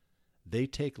 They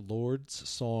take Lord's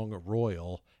song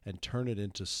Royal and turn it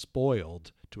into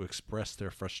Spoiled to express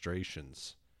their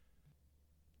frustrations.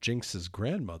 Jinx's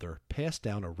grandmother passed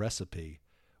down a recipe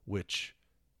which,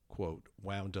 quote,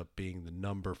 wound up being the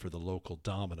number for the local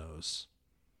Domino's.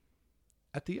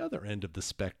 At the other end of the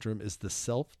spectrum is the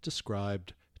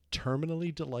self-described,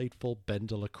 terminally delightful Ben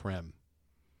de la Creme.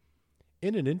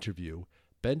 In an interview,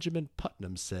 Benjamin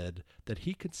Putnam said that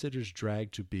he considers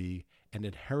drag to be an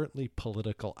inherently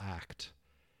political act.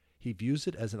 He views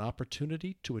it as an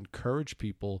opportunity to encourage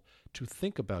people to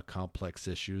think about complex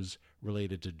issues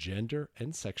related to gender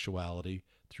and sexuality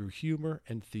through humor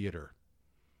and theater.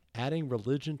 Adding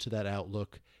religion to that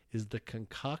outlook is the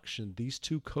concoction these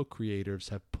two co-creators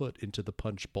have put into the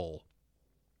punch bowl.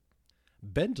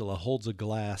 Bendela holds a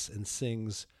glass and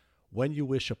sings, "When You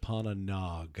Wish Upon a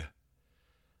Nog."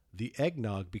 The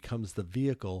eggnog becomes the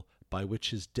vehicle by which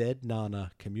his dead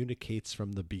Nana communicates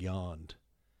from the beyond.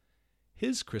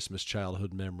 His Christmas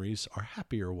childhood memories are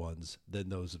happier ones than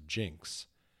those of Jinx.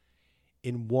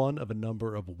 In one of a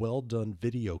number of well-done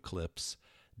video clips,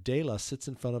 Dela sits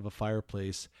in front of a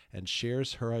fireplace and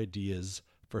shares her ideas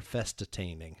for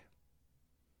festataining.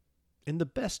 In the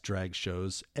best drag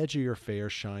shows, edgier fare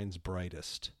shines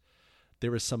brightest.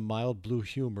 There is some mild blue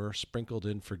humor sprinkled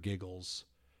in for giggles.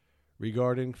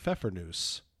 Regarding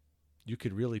Pfeffernuss, you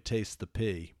could really taste the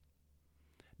pea.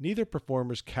 Neither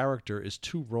performer's character is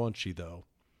too raunchy, though.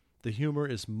 The humor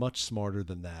is much smarter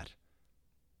than that.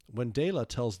 When Dela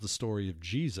tells the story of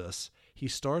Jesus, he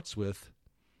starts with,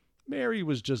 "Mary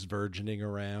was just virgining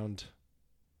around."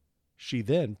 She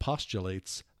then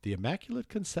postulates the Immaculate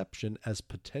Conception as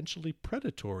potentially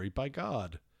predatory by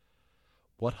God.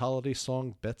 What holiday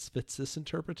song best fits this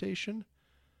interpretation?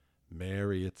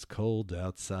 "Mary, it's cold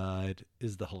outside,"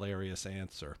 is the hilarious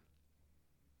answer.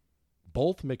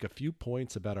 Both make a few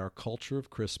points about our culture of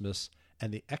Christmas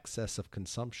and the excess of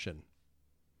consumption.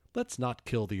 Let's not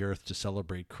kill the earth to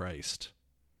celebrate Christ.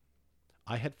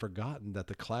 I had forgotten that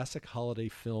the classic holiday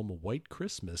film White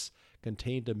Christmas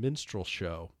contained a minstrel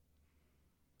show.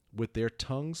 With their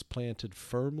tongues planted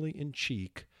firmly in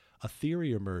cheek, a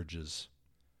theory emerges.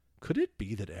 Could it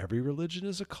be that every religion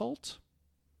is a cult?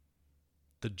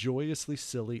 The joyously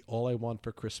silly All I Want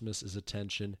for Christmas is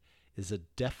Attention is a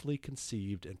deftly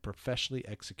conceived and professionally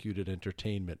executed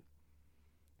entertainment.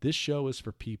 This show is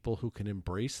for people who can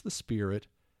embrace the spirit,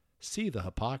 see the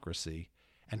hypocrisy,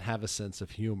 and have a sense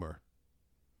of humor.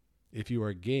 If you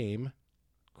are game,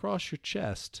 cross your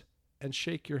chest and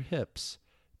shake your hips,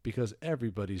 because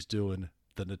everybody's doing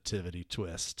the nativity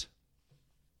twist.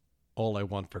 All I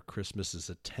Want for Christmas is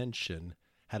Attention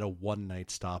had a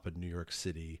one-night stop in New York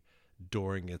City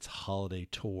during its holiday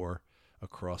tour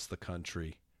across the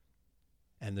country,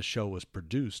 and the show was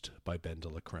produced by Ben de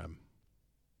la Creme.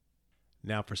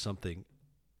 Now for something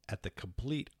at the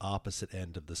complete opposite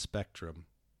end of the spectrum,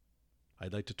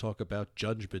 I'd like to talk about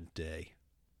Judgment Day,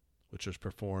 which was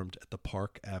performed at the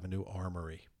Park Avenue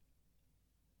Armory.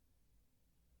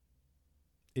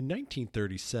 In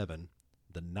 1937,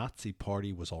 the Nazi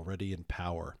Party was already in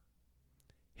power.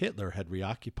 Hitler had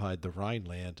reoccupied the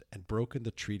Rhineland and broken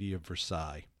the Treaty of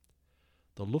Versailles.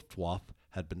 The Luftwaffe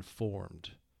had been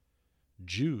formed.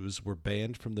 Jews were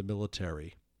banned from the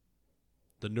military.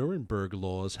 The Nuremberg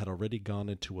laws had already gone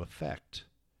into effect.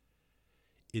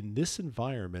 In this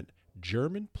environment,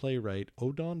 German playwright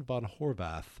Odo von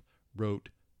Horvath wrote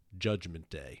Judgment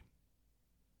Day.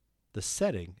 The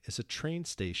setting is a train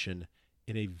station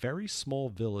in a very small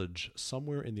village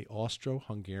somewhere in the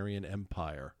Austro-Hungarian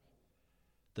Empire.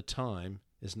 The time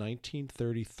is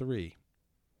 1933.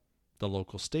 The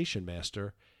local station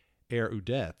master, Herr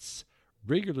Udetz,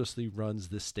 rigorously runs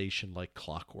this station like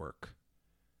clockwork.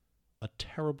 A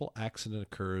terrible accident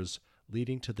occurs,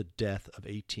 leading to the death of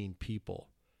 18 people.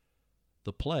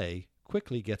 The play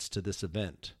quickly gets to this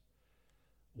event.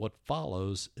 What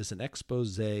follows is an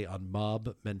expose on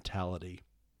mob mentality.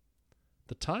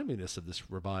 The timeliness of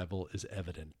this revival is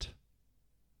evident.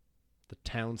 The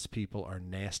townspeople are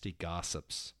nasty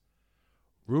gossips.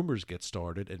 Rumors get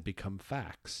started and become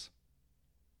facts.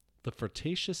 The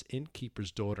flirtatious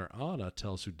innkeeper's daughter Anna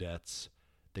tells Udetz,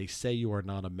 "They say you are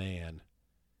not a man."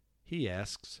 He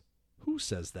asks, "Who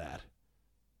says that?"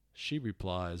 She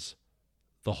replies,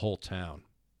 "The whole town."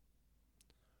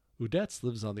 Udetz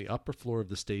lives on the upper floor of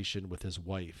the station with his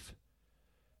wife.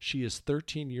 She is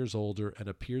 13 years older and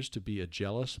appears to be a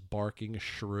jealous, barking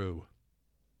shrew.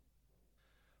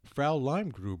 Frau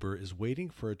Leimgruber is waiting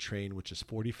for a train which is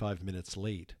 45 minutes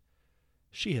late.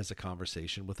 She has a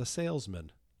conversation with a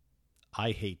salesman.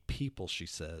 "I hate people," she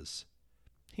says.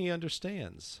 He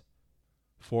understands.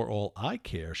 "For all I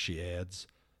care," she adds,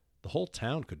 "the whole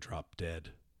town could drop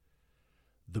dead."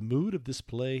 The mood of this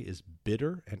play is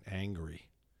bitter and angry.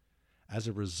 As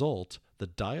a result, the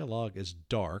dialogue is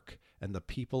dark and the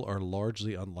people are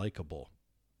largely unlikable.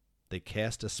 They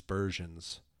cast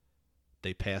aspersions.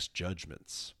 They pass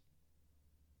judgments.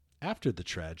 After the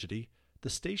tragedy, the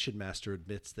station master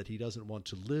admits that he doesn't want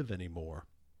to live anymore.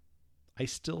 "I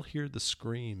still hear the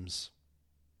screams."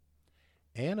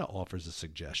 Anna offers a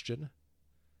suggestion.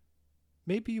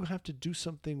 "Maybe you have to do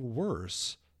something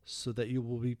worse so that you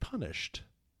will be punished."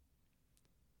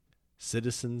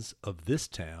 Citizens of this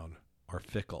town are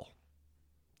fickle.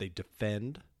 They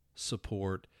defend,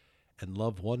 support, and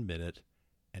love one minute,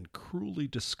 and cruelly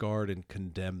discard and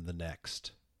condemn the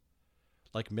next.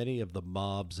 Like many of the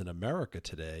mobs in America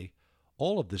today,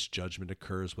 all of this judgment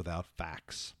occurs without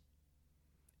facts.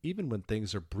 Even when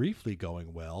things are briefly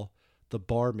going well, the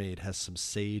barmaid has some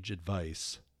sage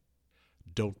advice.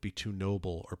 Don't be too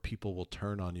noble or people will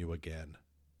turn on you again.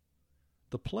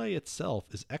 The play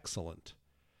itself is excellent.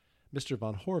 Mr.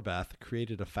 von Horvath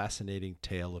created a fascinating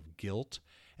tale of guilt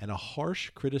and a harsh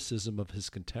criticism of his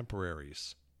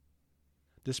contemporaries.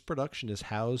 This production is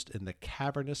housed in the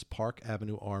cavernous Park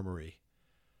Avenue Armory.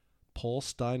 Paul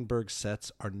Steinberg's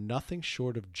sets are nothing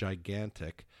short of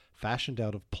gigantic, fashioned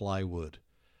out of plywood.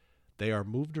 They are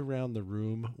moved around the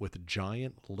room with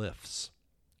giant lifts.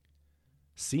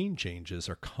 Scene changes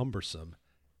are cumbersome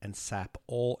and sap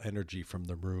all energy from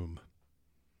the room.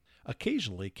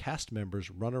 Occasionally, cast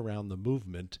members run around the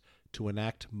movement to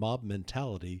enact mob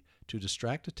mentality to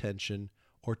distract attention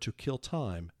or to kill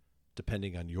time,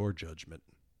 depending on your judgment.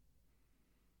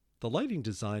 The lighting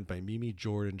design by Mimi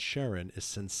Jordan Sharon is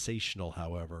sensational,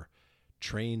 however.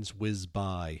 Trains whiz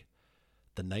by.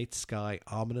 The night sky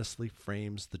ominously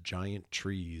frames the giant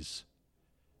trees.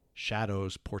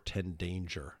 Shadows portend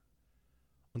danger.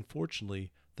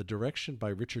 Unfortunately, the direction by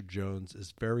Richard Jones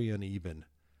is very uneven.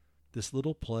 This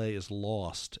little play is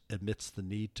lost amidst the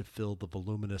need to fill the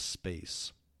voluminous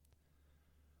space.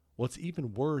 What's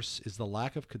even worse is the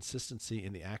lack of consistency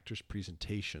in the actors'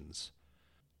 presentations.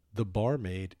 The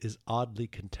barmaid is oddly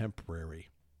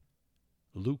contemporary.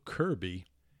 Luke Kirby,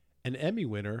 an Emmy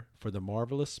winner for The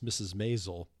Marvelous Mrs.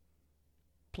 Maisel,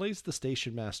 plays the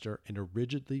station master in a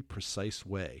rigidly precise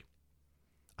way.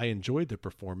 I enjoyed the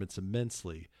performance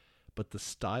immensely, but the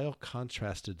style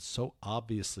contrasted so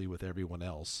obviously with everyone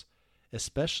else,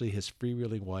 especially his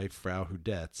freewheeling wife, Frau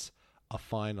Hudetz, a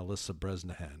fine Alyssa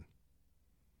Bresnahan.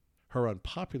 Her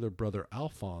unpopular brother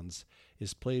Alphonse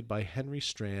is played by Henry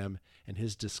Stram, and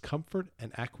his discomfort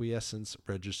and acquiescence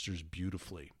registers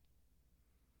beautifully.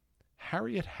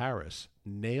 Harriet Harris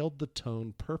nailed the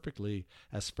tone perfectly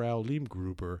as Frau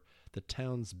Liemgruber, the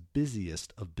town's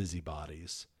busiest of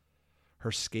busybodies.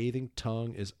 Her scathing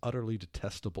tongue is utterly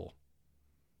detestable.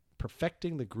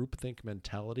 Perfecting the groupthink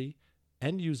mentality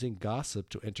and using gossip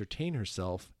to entertain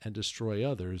herself and destroy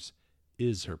others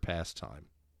is her pastime.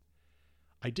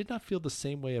 I did not feel the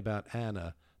same way about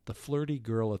Anna, the flirty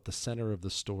girl at the center of the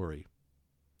story.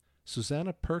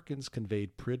 Susanna Perkins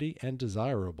conveyed pretty and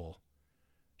desirable.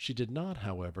 She did not,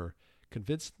 however,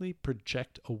 convincingly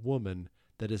project a woman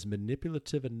that is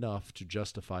manipulative enough to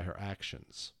justify her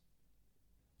actions.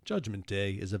 Judgment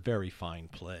Day is a very fine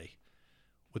play.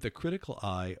 With a critical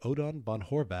eye, Odon von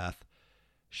Horvath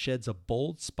sheds a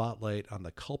bold spotlight on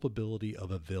the culpability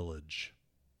of a village.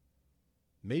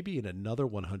 Maybe in another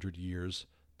 100 years,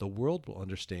 the world will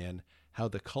understand how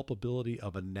the culpability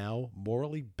of a now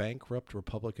morally bankrupt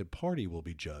Republican Party will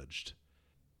be judged.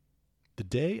 The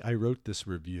day I wrote this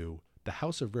review, the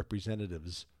House of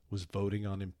Representatives was voting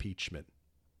on impeachment.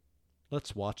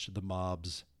 Let's watch the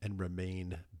mobs and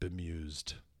remain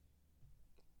bemused.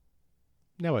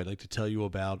 Now I'd like to tell you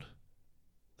about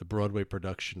the Broadway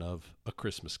production of A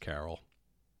Christmas Carol.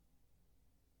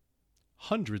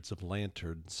 Hundreds of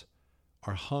lanterns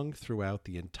are hung throughout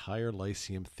the entire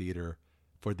Lyceum Theater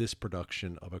for this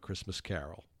production of A Christmas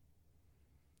Carol.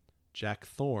 Jack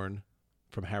Thorne,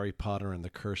 from Harry Potter and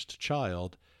the Cursed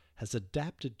Child, has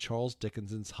adapted Charles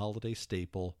Dickens's holiday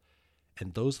staple,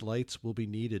 and those lights will be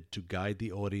needed to guide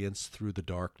the audience through the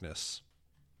darkness.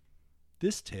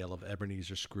 This tale of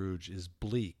Ebenezer Scrooge is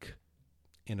bleak,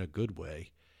 in a good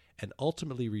way, and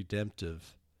ultimately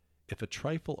redemptive, if a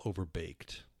trifle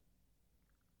overbaked.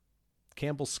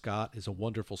 Campbell Scott is a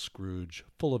wonderful Scrooge,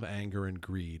 full of anger and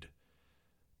greed.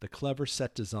 The clever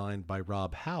set design by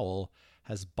Rob Howell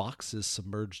has boxes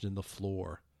submerged in the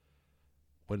floor.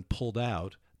 When pulled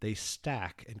out, they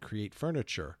stack and create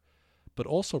furniture, but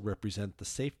also represent the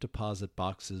safe deposit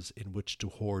boxes in which to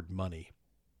hoard money.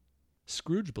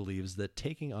 Scrooge believes that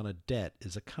taking on a debt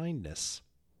is a kindness.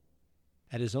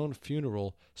 At his own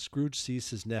funeral, Scrooge sees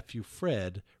his nephew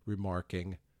Fred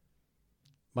remarking,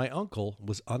 "My uncle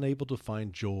was unable to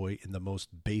find joy in the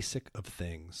most basic of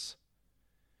things."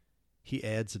 He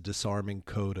adds a disarming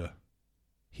coda.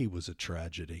 He was a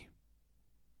tragedy.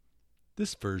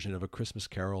 This version of A Christmas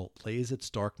Carol lays its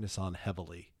darkness on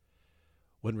heavily.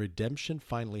 When redemption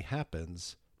finally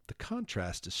happens, the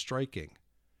contrast is striking.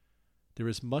 There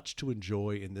is much to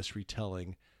enjoy in this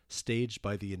retelling, staged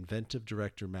by the inventive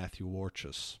director Matthew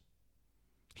Warchus.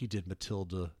 He did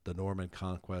Matilda, The Norman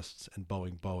Conquests, and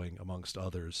Boing Boing, amongst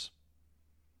others.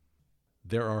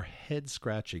 There are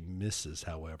head-scratching misses,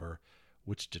 however,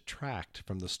 which detract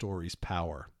from the story's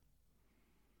power.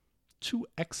 Two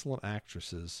excellent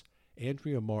actresses,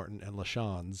 Andrea Martin and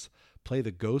LaChanze, play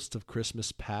the ghosts of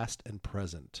Christmas past and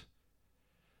present.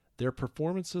 Their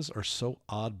performances are so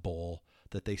oddball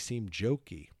that they seem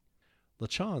jokey.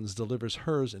 LaChanze delivers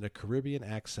hers in a Caribbean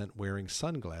accent wearing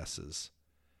sunglasses.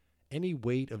 Any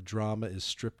weight of drama is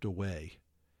stripped away.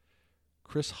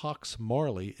 Chris Hawkes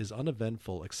Marley is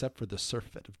uneventful except for the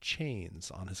surfeit of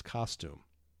chains on his costume.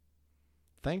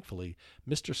 Thankfully,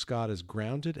 Mr. Scott is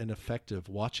grounded and effective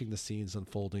watching the scenes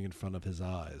unfolding in front of his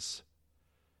eyes.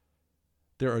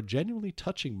 There are genuinely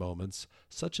touching moments,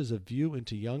 such as a view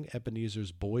into young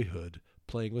Ebenezer's boyhood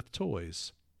playing with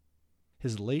toys.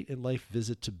 His late-in-life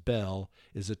visit to Belle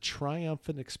is a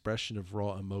triumphant expression of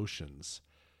raw emotions.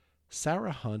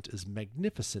 Sarah Hunt is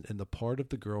magnificent in the part of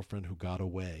the girlfriend who got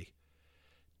away.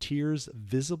 Tears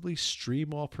visibly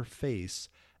stream off her face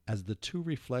as the two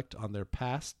reflect on their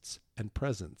pasts and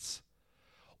presents.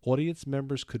 Audience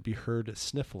members could be heard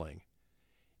sniffling.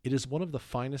 It is one of the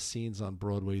finest scenes on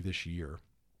Broadway this year.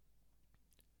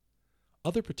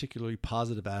 Other particularly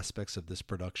positive aspects of this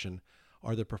production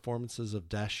are the performances of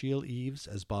Dashiell Eves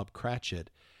as Bob Cratchit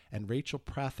and Rachel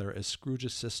Prather as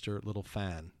Scrooge's sister, Little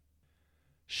Fan.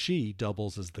 She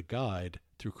doubles as the guide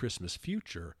through Christmas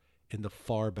Future in the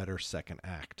far better second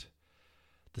act.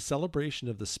 The celebration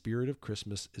of the spirit of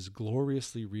Christmas is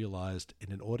gloriously realized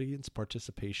in an audience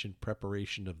participation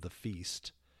preparation of the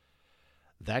feast.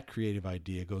 That creative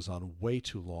idea goes on way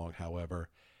too long, however,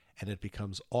 and it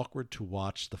becomes awkward to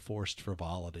watch the forced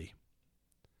frivolity.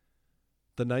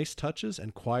 The nice touches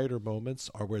and quieter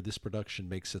moments are where this production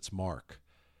makes its mark.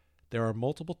 There are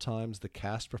multiple times the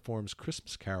cast performs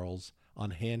Christmas carols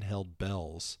on handheld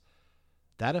bells.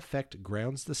 That effect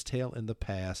grounds this tale in the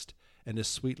past and is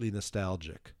sweetly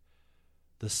nostalgic.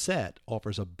 The set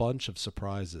offers a bunch of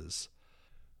surprises.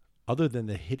 Other than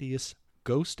the hideous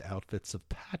ghost outfits of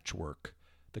patchwork,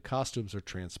 the costumes are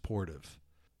transportive.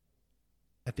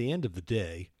 At the end of the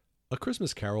day, A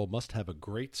Christmas Carol must have a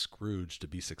great Scrooge to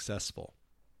be successful.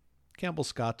 Campbell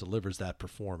Scott delivers that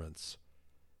performance.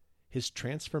 His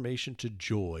transformation to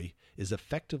joy is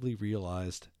effectively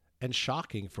realized and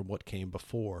shocking from what came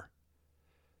before.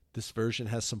 This version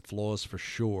has some flaws for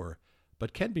sure,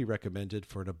 but can be recommended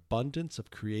for an abundance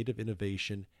of creative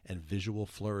innovation and visual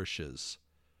flourishes.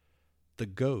 The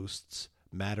ghosts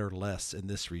matter less in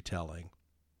this retelling.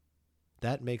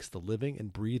 That makes the living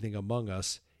and breathing among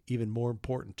us even more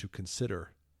important to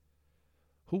consider.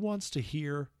 Who wants to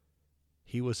hear,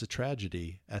 "He was a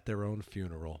tragedy at their own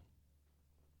funeral"?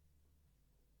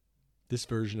 This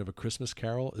version of A Christmas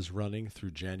Carol is running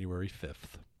through January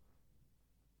 5th.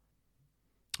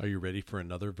 Are you ready for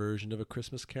another version of A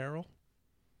Christmas Carol?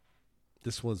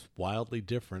 This one's wildly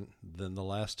different than the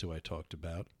last two I talked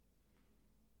about.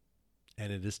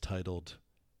 And it is titled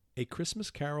A Christmas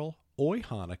Carol, Oi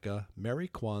Hanukkah, Merry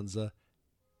Kwanzaa,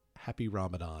 Happy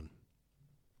Ramadan.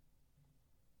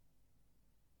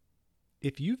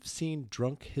 If you've seen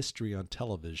Drunk History on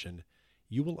television,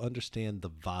 you will understand the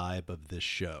vibe of this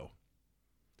show.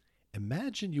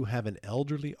 Imagine you have an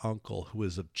elderly uncle who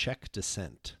is of Czech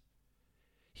descent.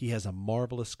 He has a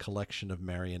marvelous collection of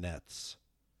marionettes.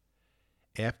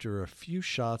 After a few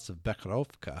shots of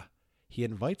Becherovka, he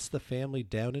invites the family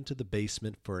down into the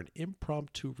basement for an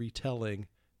impromptu retelling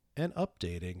and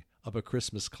updating of a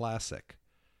Christmas classic.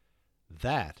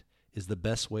 That is the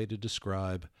best way to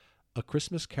describe A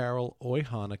Christmas Carol, Oi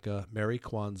Hanukkah, Merry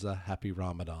Kwanzaa, Happy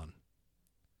Ramadan.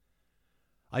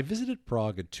 I visited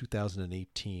Prague in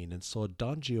 2018 and saw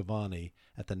Don Giovanni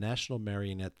at the National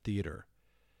Marionette Theater.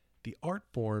 The art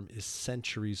form is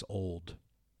centuries old.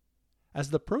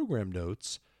 As the program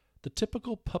notes, the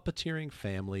typical puppeteering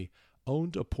family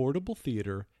owned a portable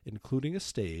theater, including a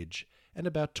stage, and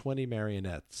about 20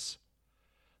 marionettes.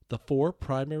 The four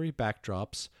primary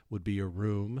backdrops would be a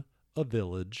room, a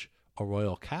village, a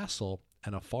royal castle,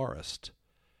 and a forest.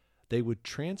 They would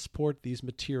transport these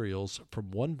materials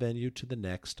from one venue to the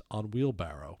next on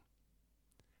wheelbarrow.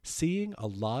 Seeing a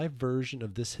live version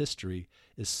of this history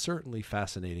is certainly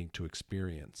fascinating to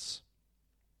experience.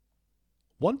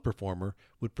 One performer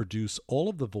would produce all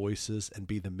of the voices and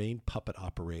be the main puppet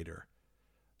operator.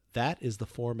 That is the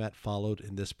format followed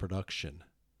in this production.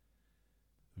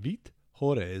 Vít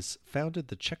Hořež founded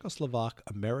the Czechoslovak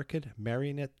American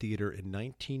Marionette Theater in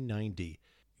 1990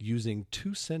 using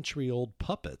 2-century-old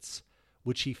puppets,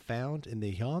 which he found in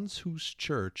the Jans Hus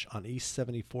Church on East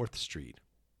 74th Street.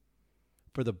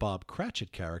 For the Bob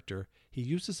Cratchit character, he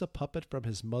uses a puppet from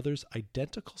his mother's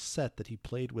identical set that he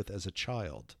played with as a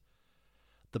child.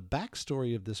 The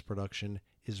backstory of this production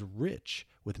is rich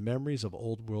with memories of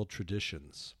Old World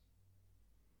traditions.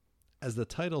 As the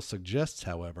title suggests,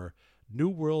 however, New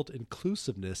World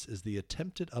inclusiveness is the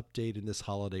attempted update in this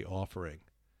holiday offering.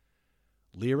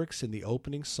 Lyrics in the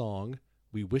opening song,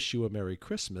 We Wish You a Merry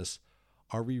Christmas,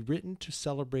 are rewritten to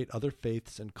celebrate other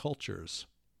faiths and cultures.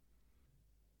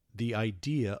 The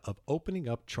idea of opening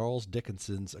up Charles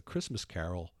Dickinson's A Christmas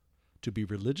Carol to be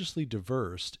religiously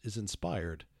diverse is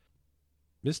inspired.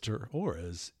 Mr.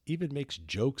 Hořež even makes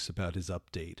jokes about his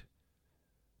update.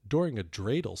 During a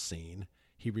dreidel scene,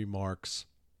 he remarks,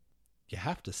 "You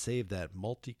have to save that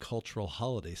multicultural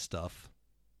holiday stuff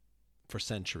for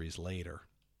centuries later."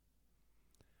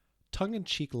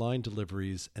 Tongue-in-cheek line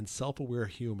deliveries and self-aware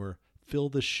humor fill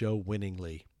the show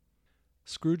winningly.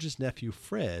 Scrooge's nephew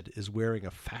Fred is wearing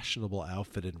a fashionable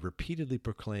outfit and repeatedly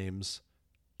proclaims,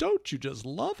 "Don't you just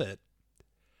love it?"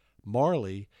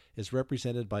 Marley is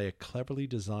represented by a cleverly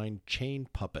designed chain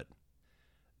puppet.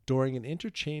 During an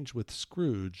interchange with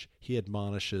Scrooge, he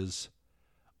admonishes,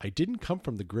 "I didn't come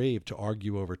from the grave to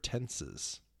argue over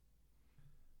tenses."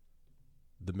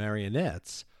 The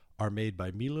marionettes are made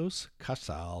by Milos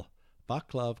Kasal,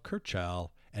 Václav Krčál,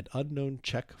 and unknown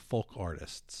Czech folk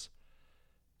artists.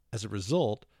 As a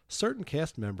result, certain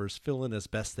cast members fill in as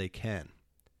best they can.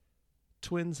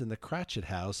 Twins in the Cratchit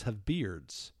house have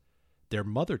beards. Their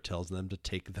mother tells them to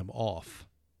take them off.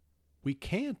 "We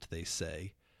can't," they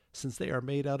say, "since they are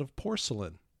made out of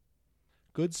porcelain."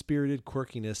 Good-spirited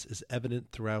quirkiness is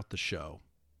evident throughout the show.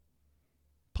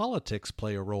 Politics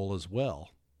play a role as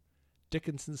well.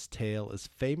 Dickinson's tale is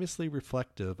famously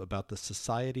reflective about the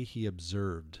society he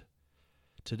observed.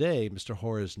 Today, Mr.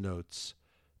 Hořež notes,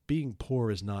 being poor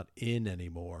is not in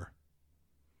anymore.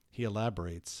 He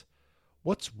elaborates,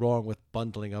 what's wrong with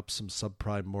bundling up some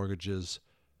subprime mortgages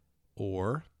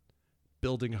or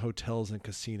building hotels and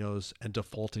casinos and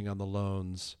defaulting on the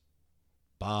loans?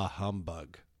 Bah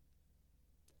humbug.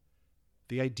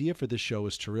 The idea for this show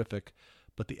is terrific,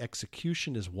 but the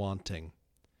execution is wanting.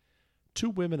 Two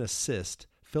women assist,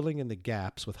 filling in the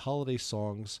gaps with holiday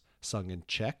songs sung in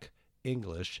Czech,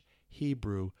 English,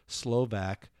 Hebrew,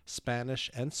 Slovak, Spanish,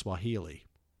 and Swahili.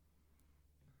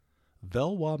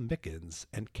 Velwa Mickens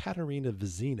and Katerina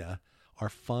Vizina are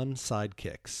fun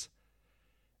sidekicks.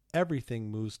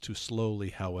 Everything moves too slowly,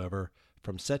 however,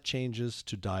 from set changes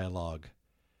to dialogue.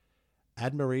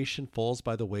 Admiration falls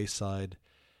by the wayside,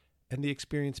 and the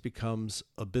experience becomes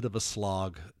a bit of a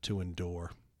slog to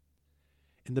endure.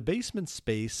 In the basement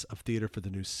space of Theater for the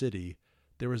New City,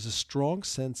 there is a strong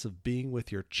sense of being with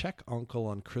your Czech uncle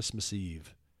on Christmas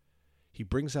Eve. He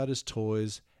brings out his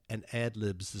toys and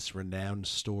ad-libs this renowned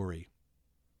story.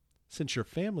 Since your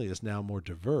family is now more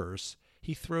diverse,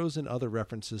 he throws in other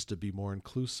references to be more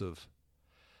inclusive.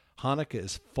 Hanukkah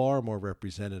is far more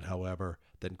represented, however,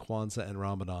 than Kwanzaa and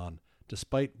Ramadan,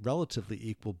 despite relatively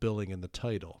equal billing in the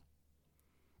title.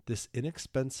 This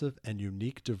inexpensive and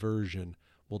unique diversion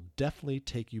will definitely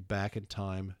take you back in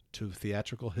time to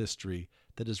theatrical history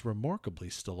that is remarkably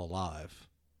still alive.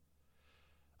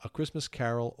 A Christmas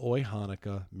Carol, Oi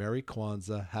Hanukkah, Merry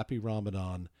Kwanzaa, Happy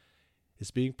Ramadan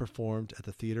is being performed at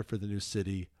the Theater for the New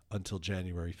City until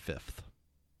January 5th.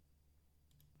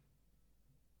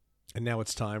 And now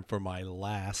it's time for my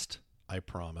last, I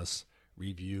promise,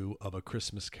 review of A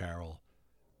Christmas Carol,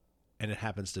 and it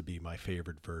happens to be my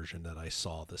favorite version that I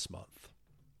saw this month.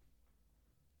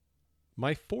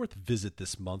 My fourth visit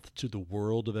this month to the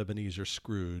world of Ebenezer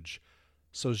Scrooge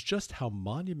shows just how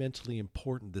monumentally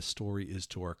important this story is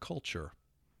to our culture.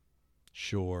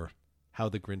 Sure, How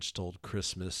the Grinch Stole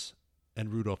Christmas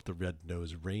and Rudolph the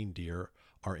Red-Nosed Reindeer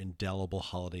are indelible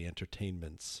holiday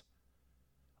entertainments.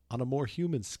 On a more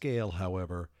human scale,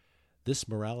 however, this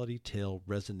morality tale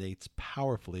resonates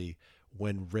powerfully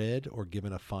when read or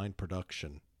given a fine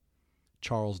production.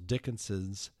 Charles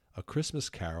Dickens's A Christmas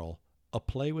Carol, a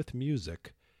play with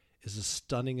music, is a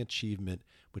stunning achievement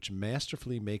which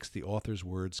masterfully makes the author's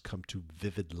words come to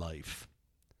vivid life.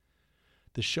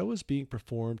 The show is being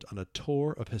performed on a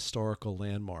tour of historical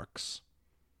landmarks.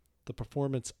 The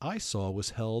performance I saw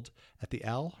was held at the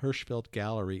Al Hirschfeld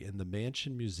Gallery in the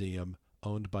Mansion Museum,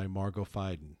 owned by Margot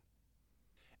Fiden.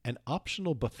 An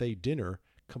optional buffet dinner,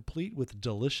 complete with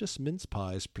delicious mince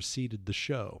pies, preceded the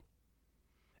show.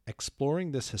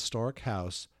 Exploring this historic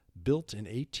house, built in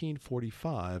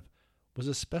 1845, was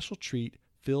a special treat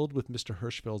filled with Mr.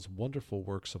 Hirschfeld's wonderful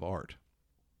works of art.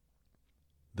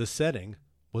 The setting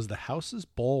was the house's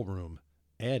ballroom,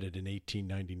 added in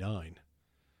 1899.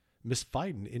 Miss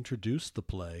Fiden introduced the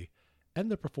play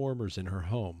and the performers in her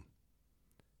home.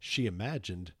 She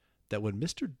imagined that when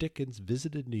Mr. Dickens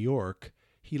visited New York,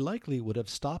 he likely would have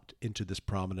stopped into this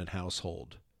prominent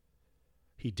household.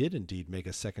 He did indeed make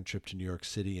a second trip to New York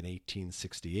City in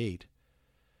 1868.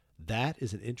 That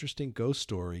is an interesting ghost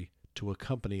story to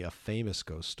accompany a famous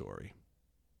ghost story.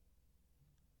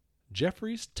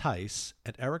 Jeffries Tice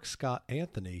and Eric Scott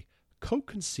Anthony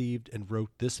co-conceived and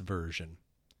wrote this version.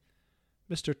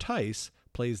 Mr. Tice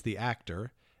plays the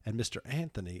actor, and Mr.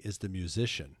 Anthony is the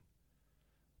musician.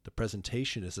 The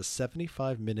presentation is a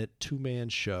 75-minute two-man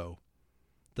show.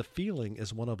 The feeling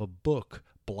is one of a book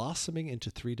blossoming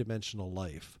into three-dimensional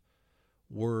life.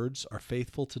 Words are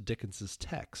faithful to Dickens's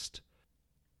text.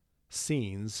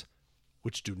 Scenes,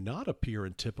 which do not appear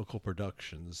in typical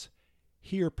productions,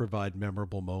 here provide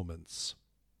memorable moments.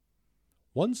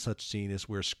 One such scene is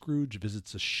where Scrooge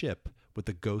visits a ship with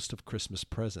the ghost of Christmas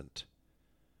present.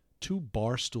 Two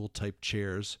barstool-type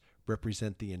chairs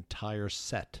represent the entire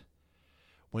set.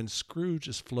 When Scrooge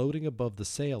is floating above the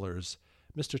sailors,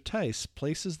 Mr. Tice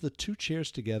places the two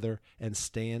chairs together and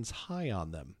stands high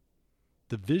on them.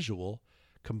 The visual,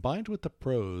 combined with the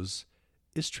prose,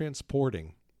 is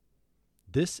transporting.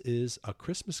 This is A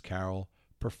Christmas Carol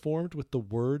performed with the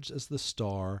words as the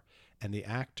star and the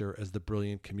actor as the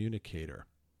brilliant communicator.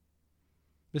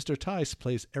 Mr. Tice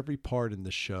plays every part in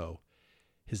the show.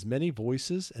 His many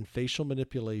voices and facial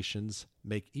manipulations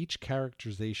make each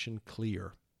characterization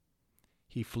clear.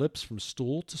 He flips from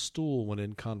stool to stool when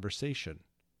in conversation.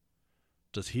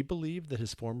 Does he believe that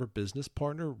his former business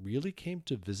partner really came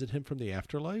to visit him from the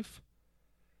afterlife?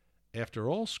 After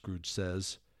all, Scrooge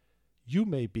says, "You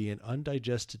may be an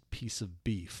undigested piece of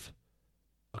beef,"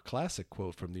 a classic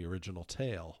quote from the original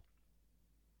tale.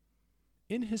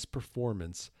 In his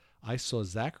performance, I saw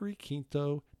Zachary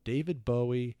Quinto, David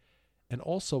Bowie, and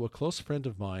also a close friend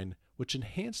of mine, which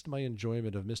enhanced my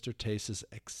enjoyment of Mr. Tace's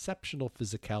exceptional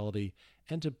physicality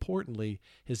and, importantly,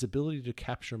 his ability to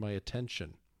capture my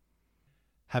attention.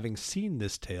 Having seen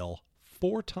this tale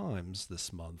 4 times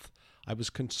this month, I was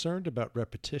concerned about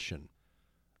repetition.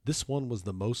 This one was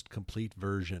the most complete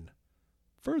version.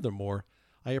 Furthermore,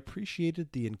 I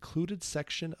appreciated the included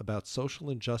section about social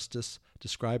injustice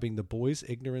describing the boy's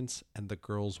ignorance and the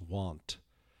girl's want.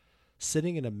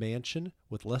 Sitting in a mansion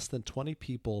with less than 20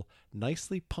 people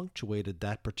nicely punctuated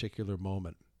that particular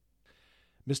moment.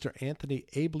 Mr. Anthony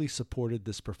ably supported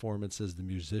this performance as the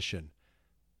musician.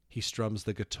 He strums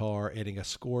the guitar, adding a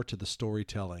score to the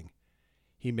storytelling.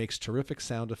 He makes terrific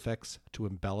sound effects to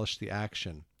embellish the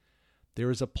action.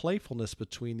 There is a playfulness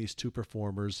between these two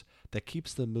performers that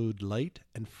keeps the mood light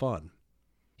and fun.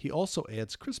 He also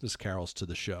adds Christmas carols to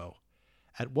the show.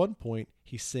 At one point,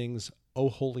 he sings "O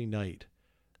Holy Night."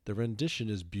 The rendition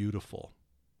is beautiful.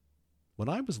 When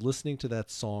I was listening to that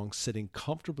song sitting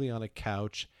comfortably on a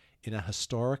couch in a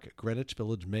historic Greenwich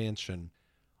Village mansion,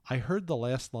 I heard the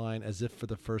last line as if for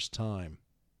the first time.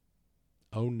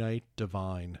 O night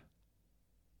divine.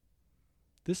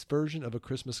 This version of A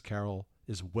Christmas Carol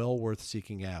is well worth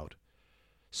seeking out.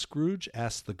 Scrooge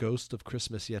asks the ghost of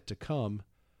Christmas yet to come,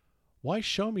 "Why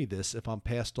show me this if I'm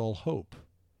past all hope?"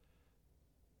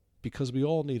 Because we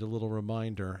all need a little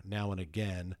reminder now and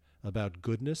again about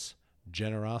goodness,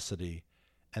 generosity,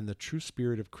 and the true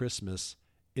spirit of Christmas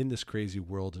in this crazy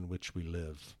world in which we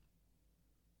live.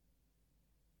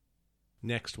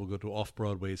 Next, we'll go to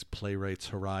Off-Broadway's Playwrights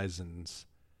Horizons,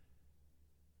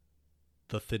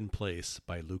 The Thin Place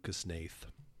by Lucas Hnath.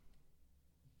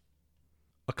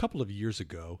 A couple of years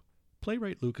ago,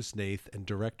 playwright Lucas Hnath and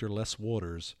director Les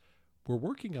Waters were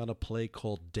working on a play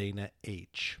called Dana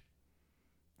H.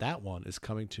 That one is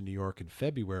coming to New York in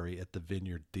February at the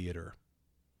Vineyard Theater.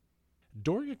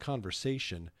 During a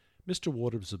conversation, Mr.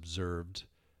 Waters observed,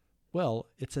 "Well,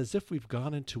 it's as if we've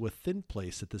gone into a thin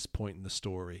place at this point in the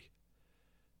story."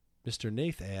 Mr.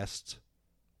 Hnath asked,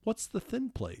 "What's the thin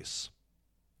place?"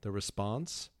 The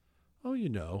response, "Oh, you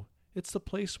know, it's the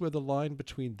place where the line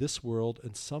between this world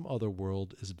and some other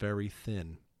world is very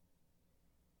thin."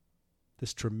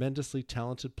 This tremendously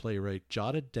talented playwright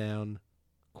jotted down,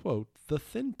 quote, "the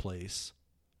thin place,"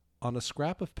 on a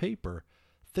scrap of paper,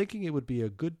 thinking it would be a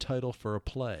good title for a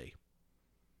play.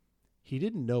 He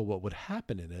didn't know what would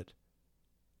happen in it.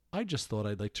 "I just thought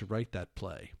I'd like to write that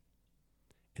play."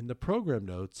 In the program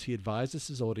notes, he advises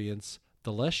his audience,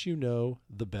 "The less you know,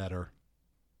 the better."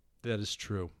 That is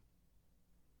true.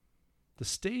 The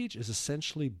stage is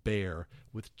essentially bare,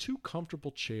 with 2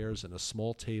 comfortable chairs and a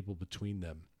small table between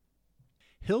them.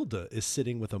 Hilda is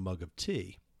sitting with a mug of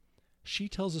tea. She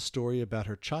tells a story about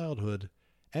her childhood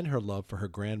and her love for her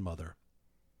grandmother.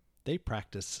 They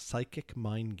practice psychic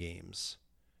mind games.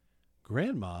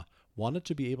 Grandma wanted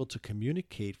to be able to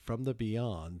communicate from the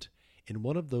beyond in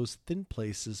one of those thin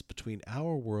places between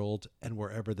our world and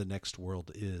wherever the next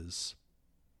world is.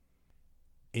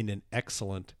 In an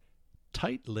excellent,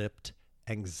 tight-lipped,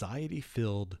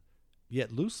 anxiety-filled,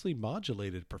 yet loosely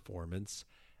modulated performance,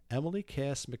 Emily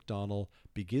Cass McDonnell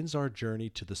begins our journey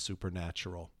to the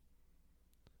supernatural.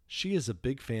 She is a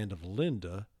big fan of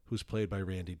Linda, who's played by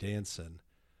Randy Danson.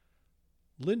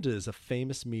 Linda is a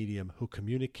famous medium who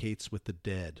communicates with the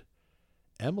dead.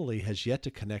 Emily has yet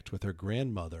to connect with her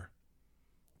grandmother.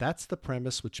 That's the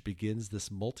premise which begins this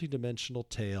multidimensional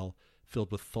tale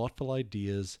filled with thoughtful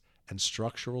ideas and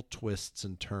structural twists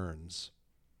and turns.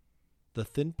 The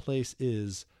Thin Place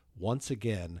is, once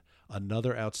again,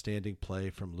 another outstanding play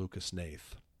from Lucas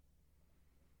Hnath.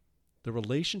 The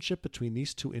relationship between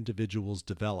these 2 individuals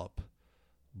develop.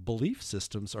 Belief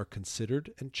systems are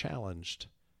considered and challenged.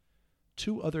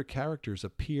 2 other characters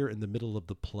appear in the middle of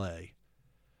the play.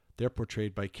 They're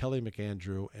portrayed by Kelly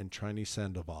McAndrew and Trini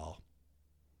Sandoval.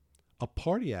 A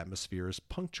party atmosphere is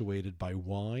punctuated by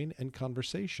wine and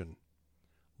conversation.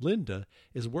 Linda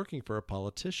is working for a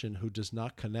politician who does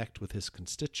not connect with his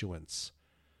constituents.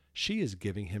 She is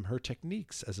giving him her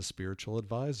techniques as a spiritual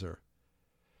advisor.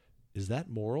 Is that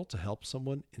moral to help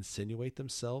someone insinuate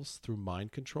themselves through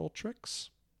mind control tricks?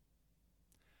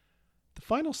 The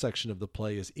final section of the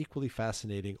play is equally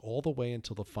fascinating all the way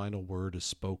until the final word is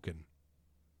spoken.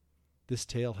 This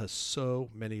tale has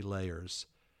so many layers.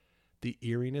 The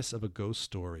eeriness of a ghost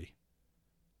story,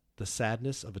 the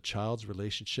sadness of a child's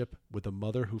relationship with a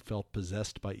mother who felt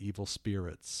possessed by evil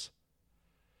spirits,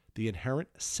 the inherent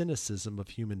cynicism of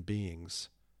human beings,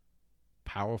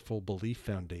 powerful belief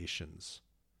foundations.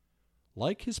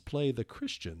 Like his play The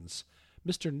Christians,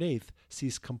 Mr. Hnath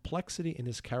sees complexity in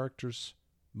his characters'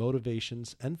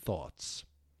 motivations and thoughts.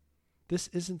 This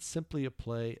isn't simply a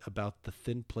play about the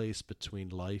thin place between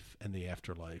life and the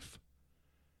afterlife.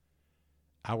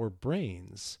 Our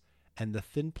brains and the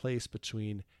thin place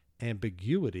between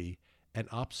ambiguity and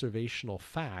observational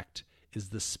fact is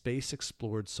the space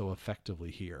explored so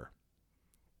effectively here.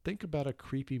 Think about a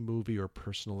creepy movie or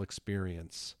personal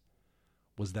experience.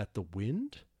 Was that the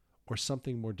wind or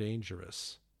something more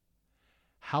dangerous?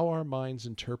 How our minds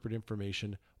interpret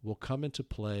information will come into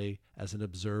play as an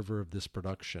observer of this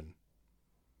production.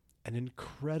 An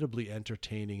incredibly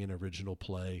entertaining and original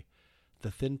play,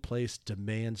 The Thin Place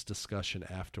demands discussion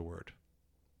afterward.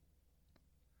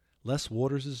 Les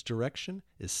Waters' direction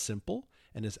is simple,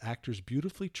 and his actors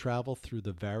beautifully travel through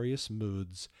the various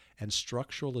moods and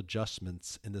structural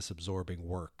adjustments in this absorbing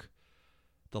work.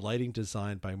 The lighting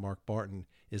design by Mark Barton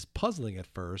is puzzling at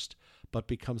first, but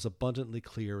becomes abundantly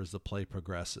clear as the play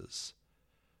progresses.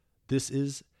 This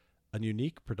is a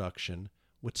unique production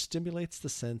which stimulates the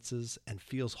senses and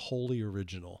feels wholly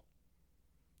original.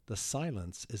 The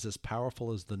silence is as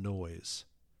powerful as the noise.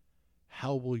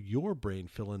 How will your brain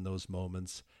fill in those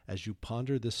moments as you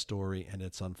ponder this story and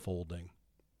its unfolding?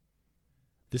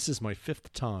 This is my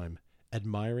 5th time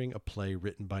admiring a play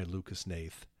written by Lucas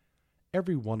Hnath.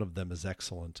 Every one of them is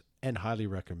excellent and highly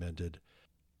recommended.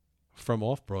 From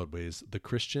off-Broadway's The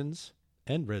Christians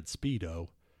and Red Speedo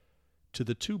to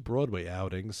the 2 Broadway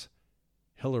outings,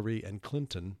 Hillary and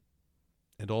Clinton,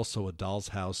 and also A Doll's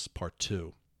House Part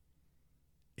 2.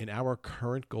 In our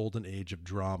current golden age of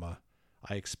drama,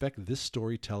 I expect this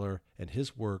storyteller and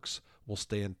his works will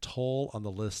stand tall on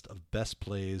the list of best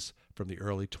plays from the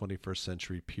early 21st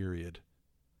century period.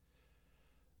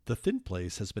 The Thin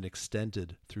Place has been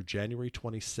extended through January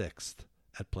 26th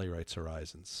at Playwrights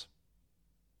Horizons.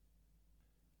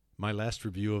 My last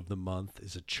review of the month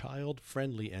is a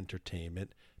child-friendly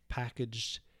entertainment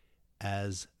packaged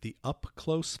as the Up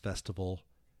Close Festival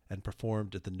and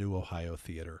performed at the New Ohio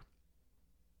Theater.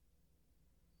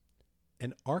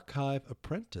 An archive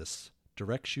apprentice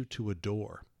directs you to a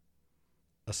door.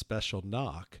 A special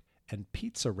knock, and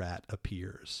Pizza Rat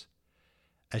appears.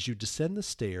 As you descend the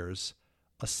stairs,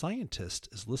 a scientist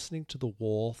is listening to the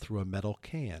wall through a metal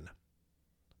can.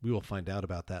 We will find out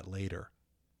about that later.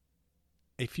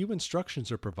 A few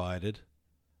instructions are provided,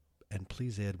 and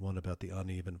please add one about the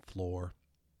uneven floor.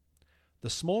 The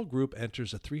small group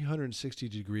enters a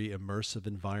 360-degree immersive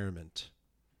environment.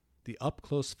 The Up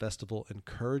Close Festival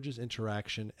encourages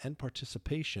interaction and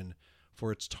participation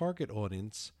for its target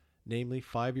audience, namely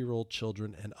 5-year-old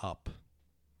children and up.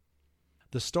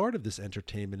 The start of this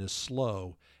entertainment is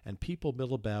slow, and people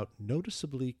mill about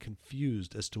noticeably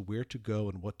confused as to where to go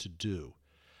and what to do.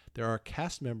 There are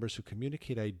cast members who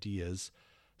communicate ideas,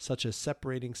 such as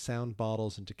separating sound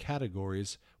bottles into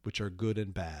categories which are good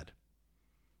and bad.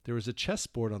 There is a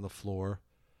chessboard on the floor.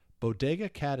 Bodega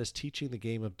Cat is teaching the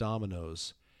game of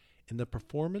dominoes. In the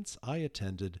performance I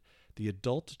attended, the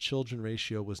adult-to-children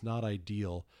ratio was not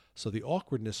ideal, so the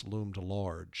awkwardness loomed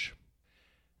large.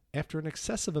 After an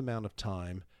excessive amount of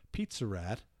time, Pizza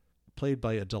Rat, played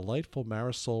by a delightful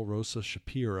Marisol Rosa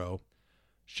Shapiro,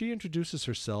 she introduces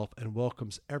herself and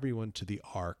welcomes everyone to the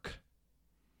Ark.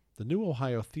 The New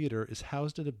Ohio Theater is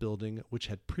housed in a building which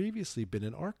had previously been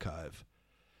an archive.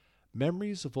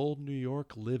 Memories of old New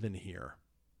York live in here.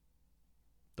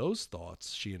 Those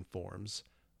thoughts, she informs,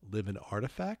 live in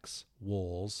artifacts,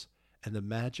 walls, and the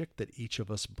magic that each of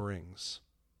us brings.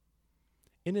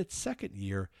 In its 2nd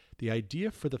year, the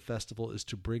idea for the festival is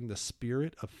to bring the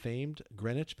spirit of famed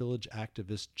Greenwich Village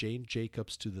activist Jane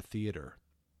Jacobs to the theater.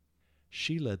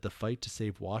 She led the fight to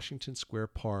save Washington Square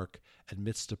Park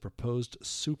amidst a proposed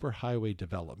superhighway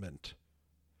development.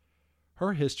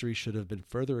 Her history should have been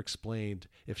further explained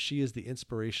if she is the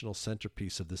inspirational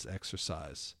centerpiece of this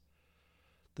exercise.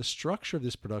 The structure of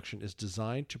this production is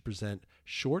designed to present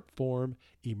short-form,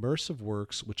 immersive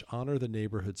works which honor the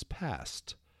neighborhood's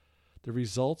past. The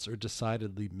results are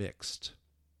decidedly mixed.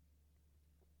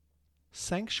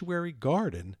 Sanctuary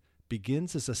Garden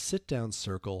begins as a sit-down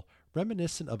circle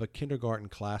reminiscent of a kindergarten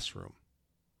classroom.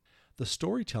 The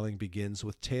storytelling begins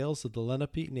with tales of the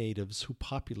Lenape natives who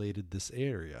populated this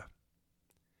area.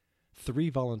 3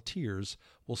 volunteers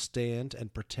will stand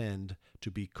and pretend to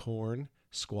be corn,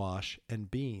 squash, and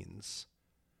beans.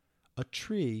 A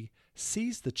tree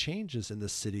sees the changes in the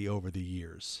city over the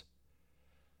years.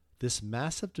 This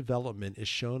massive development is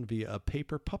shown via a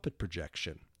paper puppet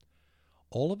projection.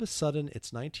 All of a sudden,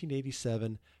 it's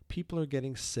 1987, people are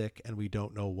getting sick, and we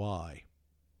don't know why.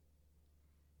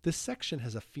 This section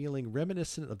has a feeling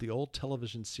reminiscent of the old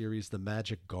television series The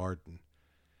Magic Garden.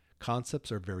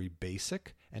 Concepts are very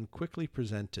basic and quickly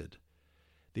presented.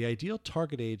 The ideal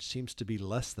target age seems to be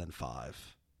less than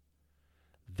 5.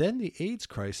 Then the AIDS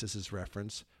crisis is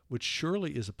referenced, which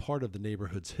surely is a part of the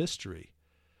neighborhood's history.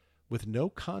 With no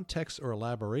context or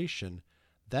elaboration,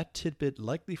 that tidbit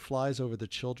likely flies over the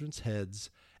children's heads,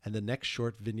 and the next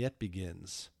short vignette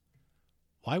begins.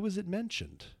 Why was it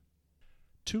mentioned?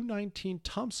 219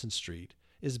 Thompson Street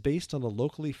is based on a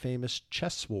locally famous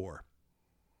chess war.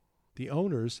 The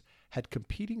owners had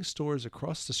competing stores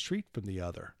across the street from the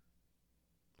other.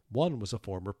 One was a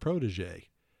former protege.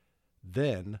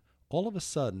 Then, all of a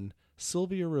sudden,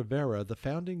 Sylvia Rivera, the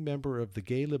founding member of the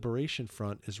Gay Liberation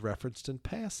Front, is referenced in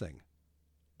passing.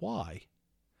 Why?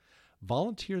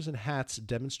 Volunteers in hats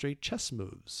demonstrate chess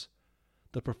moves.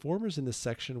 The performers in this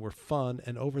section were fun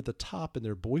and over the top in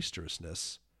their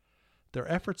boisterousness. Their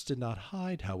efforts did not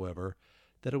hide, however,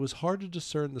 that it was hard to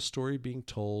discern the story being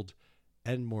told,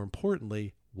 and more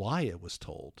importantly, why it was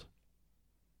told.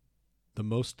 The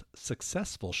most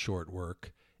successful short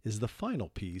work is the final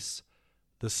piece,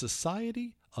 The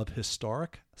Society of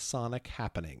Historic Sonic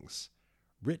Happenings,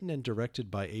 written and directed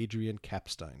by Adrian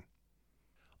Kapstein.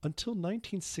 Until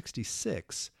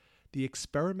 1966, the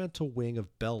experimental wing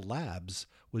of Bell Labs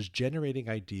was generating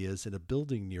ideas in a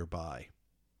building nearby.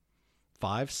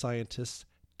 5 scientists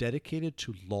dedicated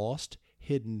to lost,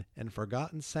 hidden, and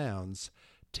forgotten sounds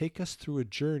take us through a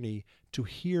journey to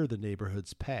hear the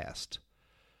neighborhood's past.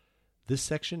 This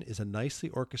section is a nicely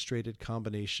orchestrated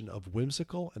combination of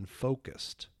whimsical and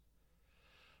focused.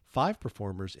 5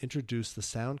 performers introduce the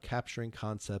sound capturing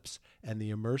concepts and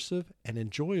the immersive and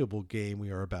enjoyable game we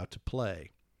are about to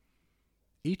play.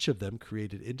 Each of them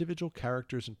created individual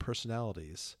characters and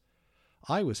personalities.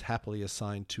 I was happily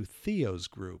assigned to Theo's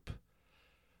group.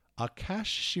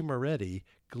 Akash Shimareddy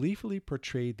gleefully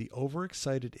portrayed the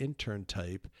overexcited intern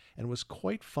type and was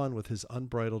quite fun with his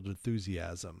unbridled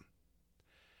enthusiasm.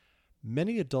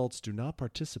 Many adults do not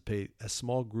participate as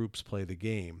small groups play the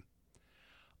game.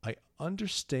 I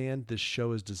understand this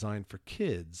show is designed for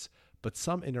kids, but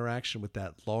some interaction with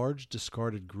that large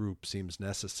discarded group seems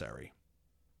necessary.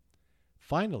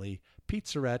 Finally,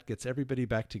 Pizza Rat gets everybody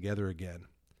back together again.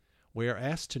 We are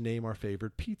asked to name our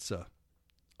favorite pizza.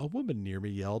 A woman near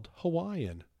me yelled,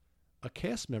 "Hawaiian." A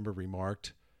cast member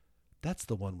remarked, "That's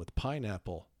the one with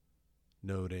pineapple,"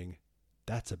 noting,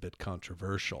 "That's a bit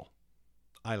controversial."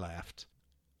 I laughed.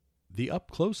 The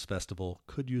Up Close Festival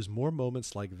could use more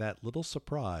moments like that little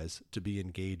surprise to be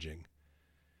engaging.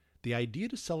 The idea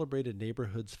to celebrate a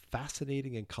neighborhood's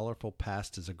fascinating and colorful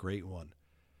past is a great one.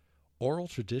 Oral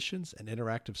traditions and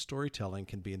interactive storytelling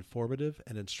can be informative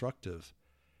and instructive.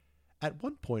 At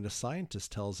one point, a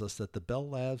scientist tells us that the Bell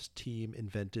Labs team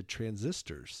invented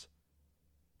transistors.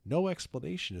 No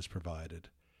explanation is provided.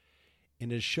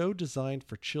 In a show designed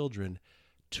for children,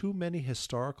 too many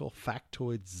historical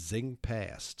factoids zing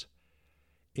past.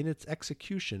 In its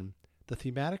execution, the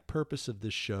thematic purpose of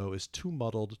this show is too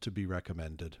muddled to be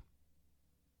recommended.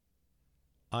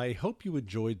 I hope you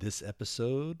enjoyed this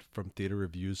episode from Theater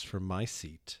Reviews from My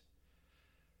Seat.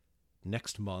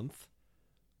 Next month,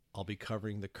 I'll be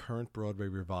covering the current Broadway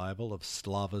revival of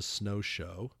Slava's Snow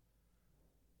Show.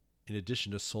 In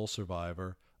addition to Soul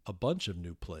Survivor, a bunch of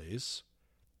new plays,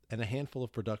 and a handful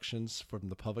of productions from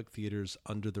the Public Theater's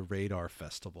Under the Radar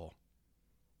Festival.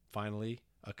 Finally,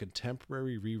 a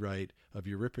contemporary rewrite of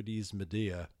Euripides'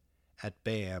 Medea at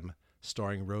BAM,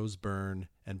 starring Rose Byrne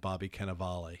and Bobby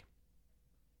Cannavale.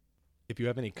 If you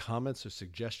have any comments or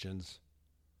suggestions,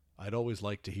 I'd always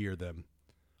like to hear them.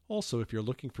 Also, if you're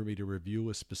looking for me to review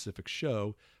a specific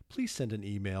show, please send an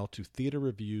email to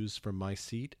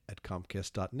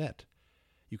theaterreviewsfrommyseat@comcast.net.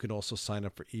 You can also sign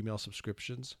up for email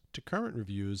subscriptions to current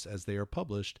reviews as they are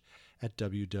published at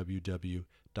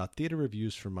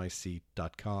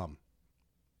www.theaterreviewsfrommyseat.com.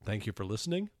 Thank you for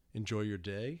listening, enjoy your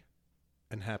day,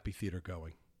 and happy theater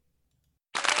going.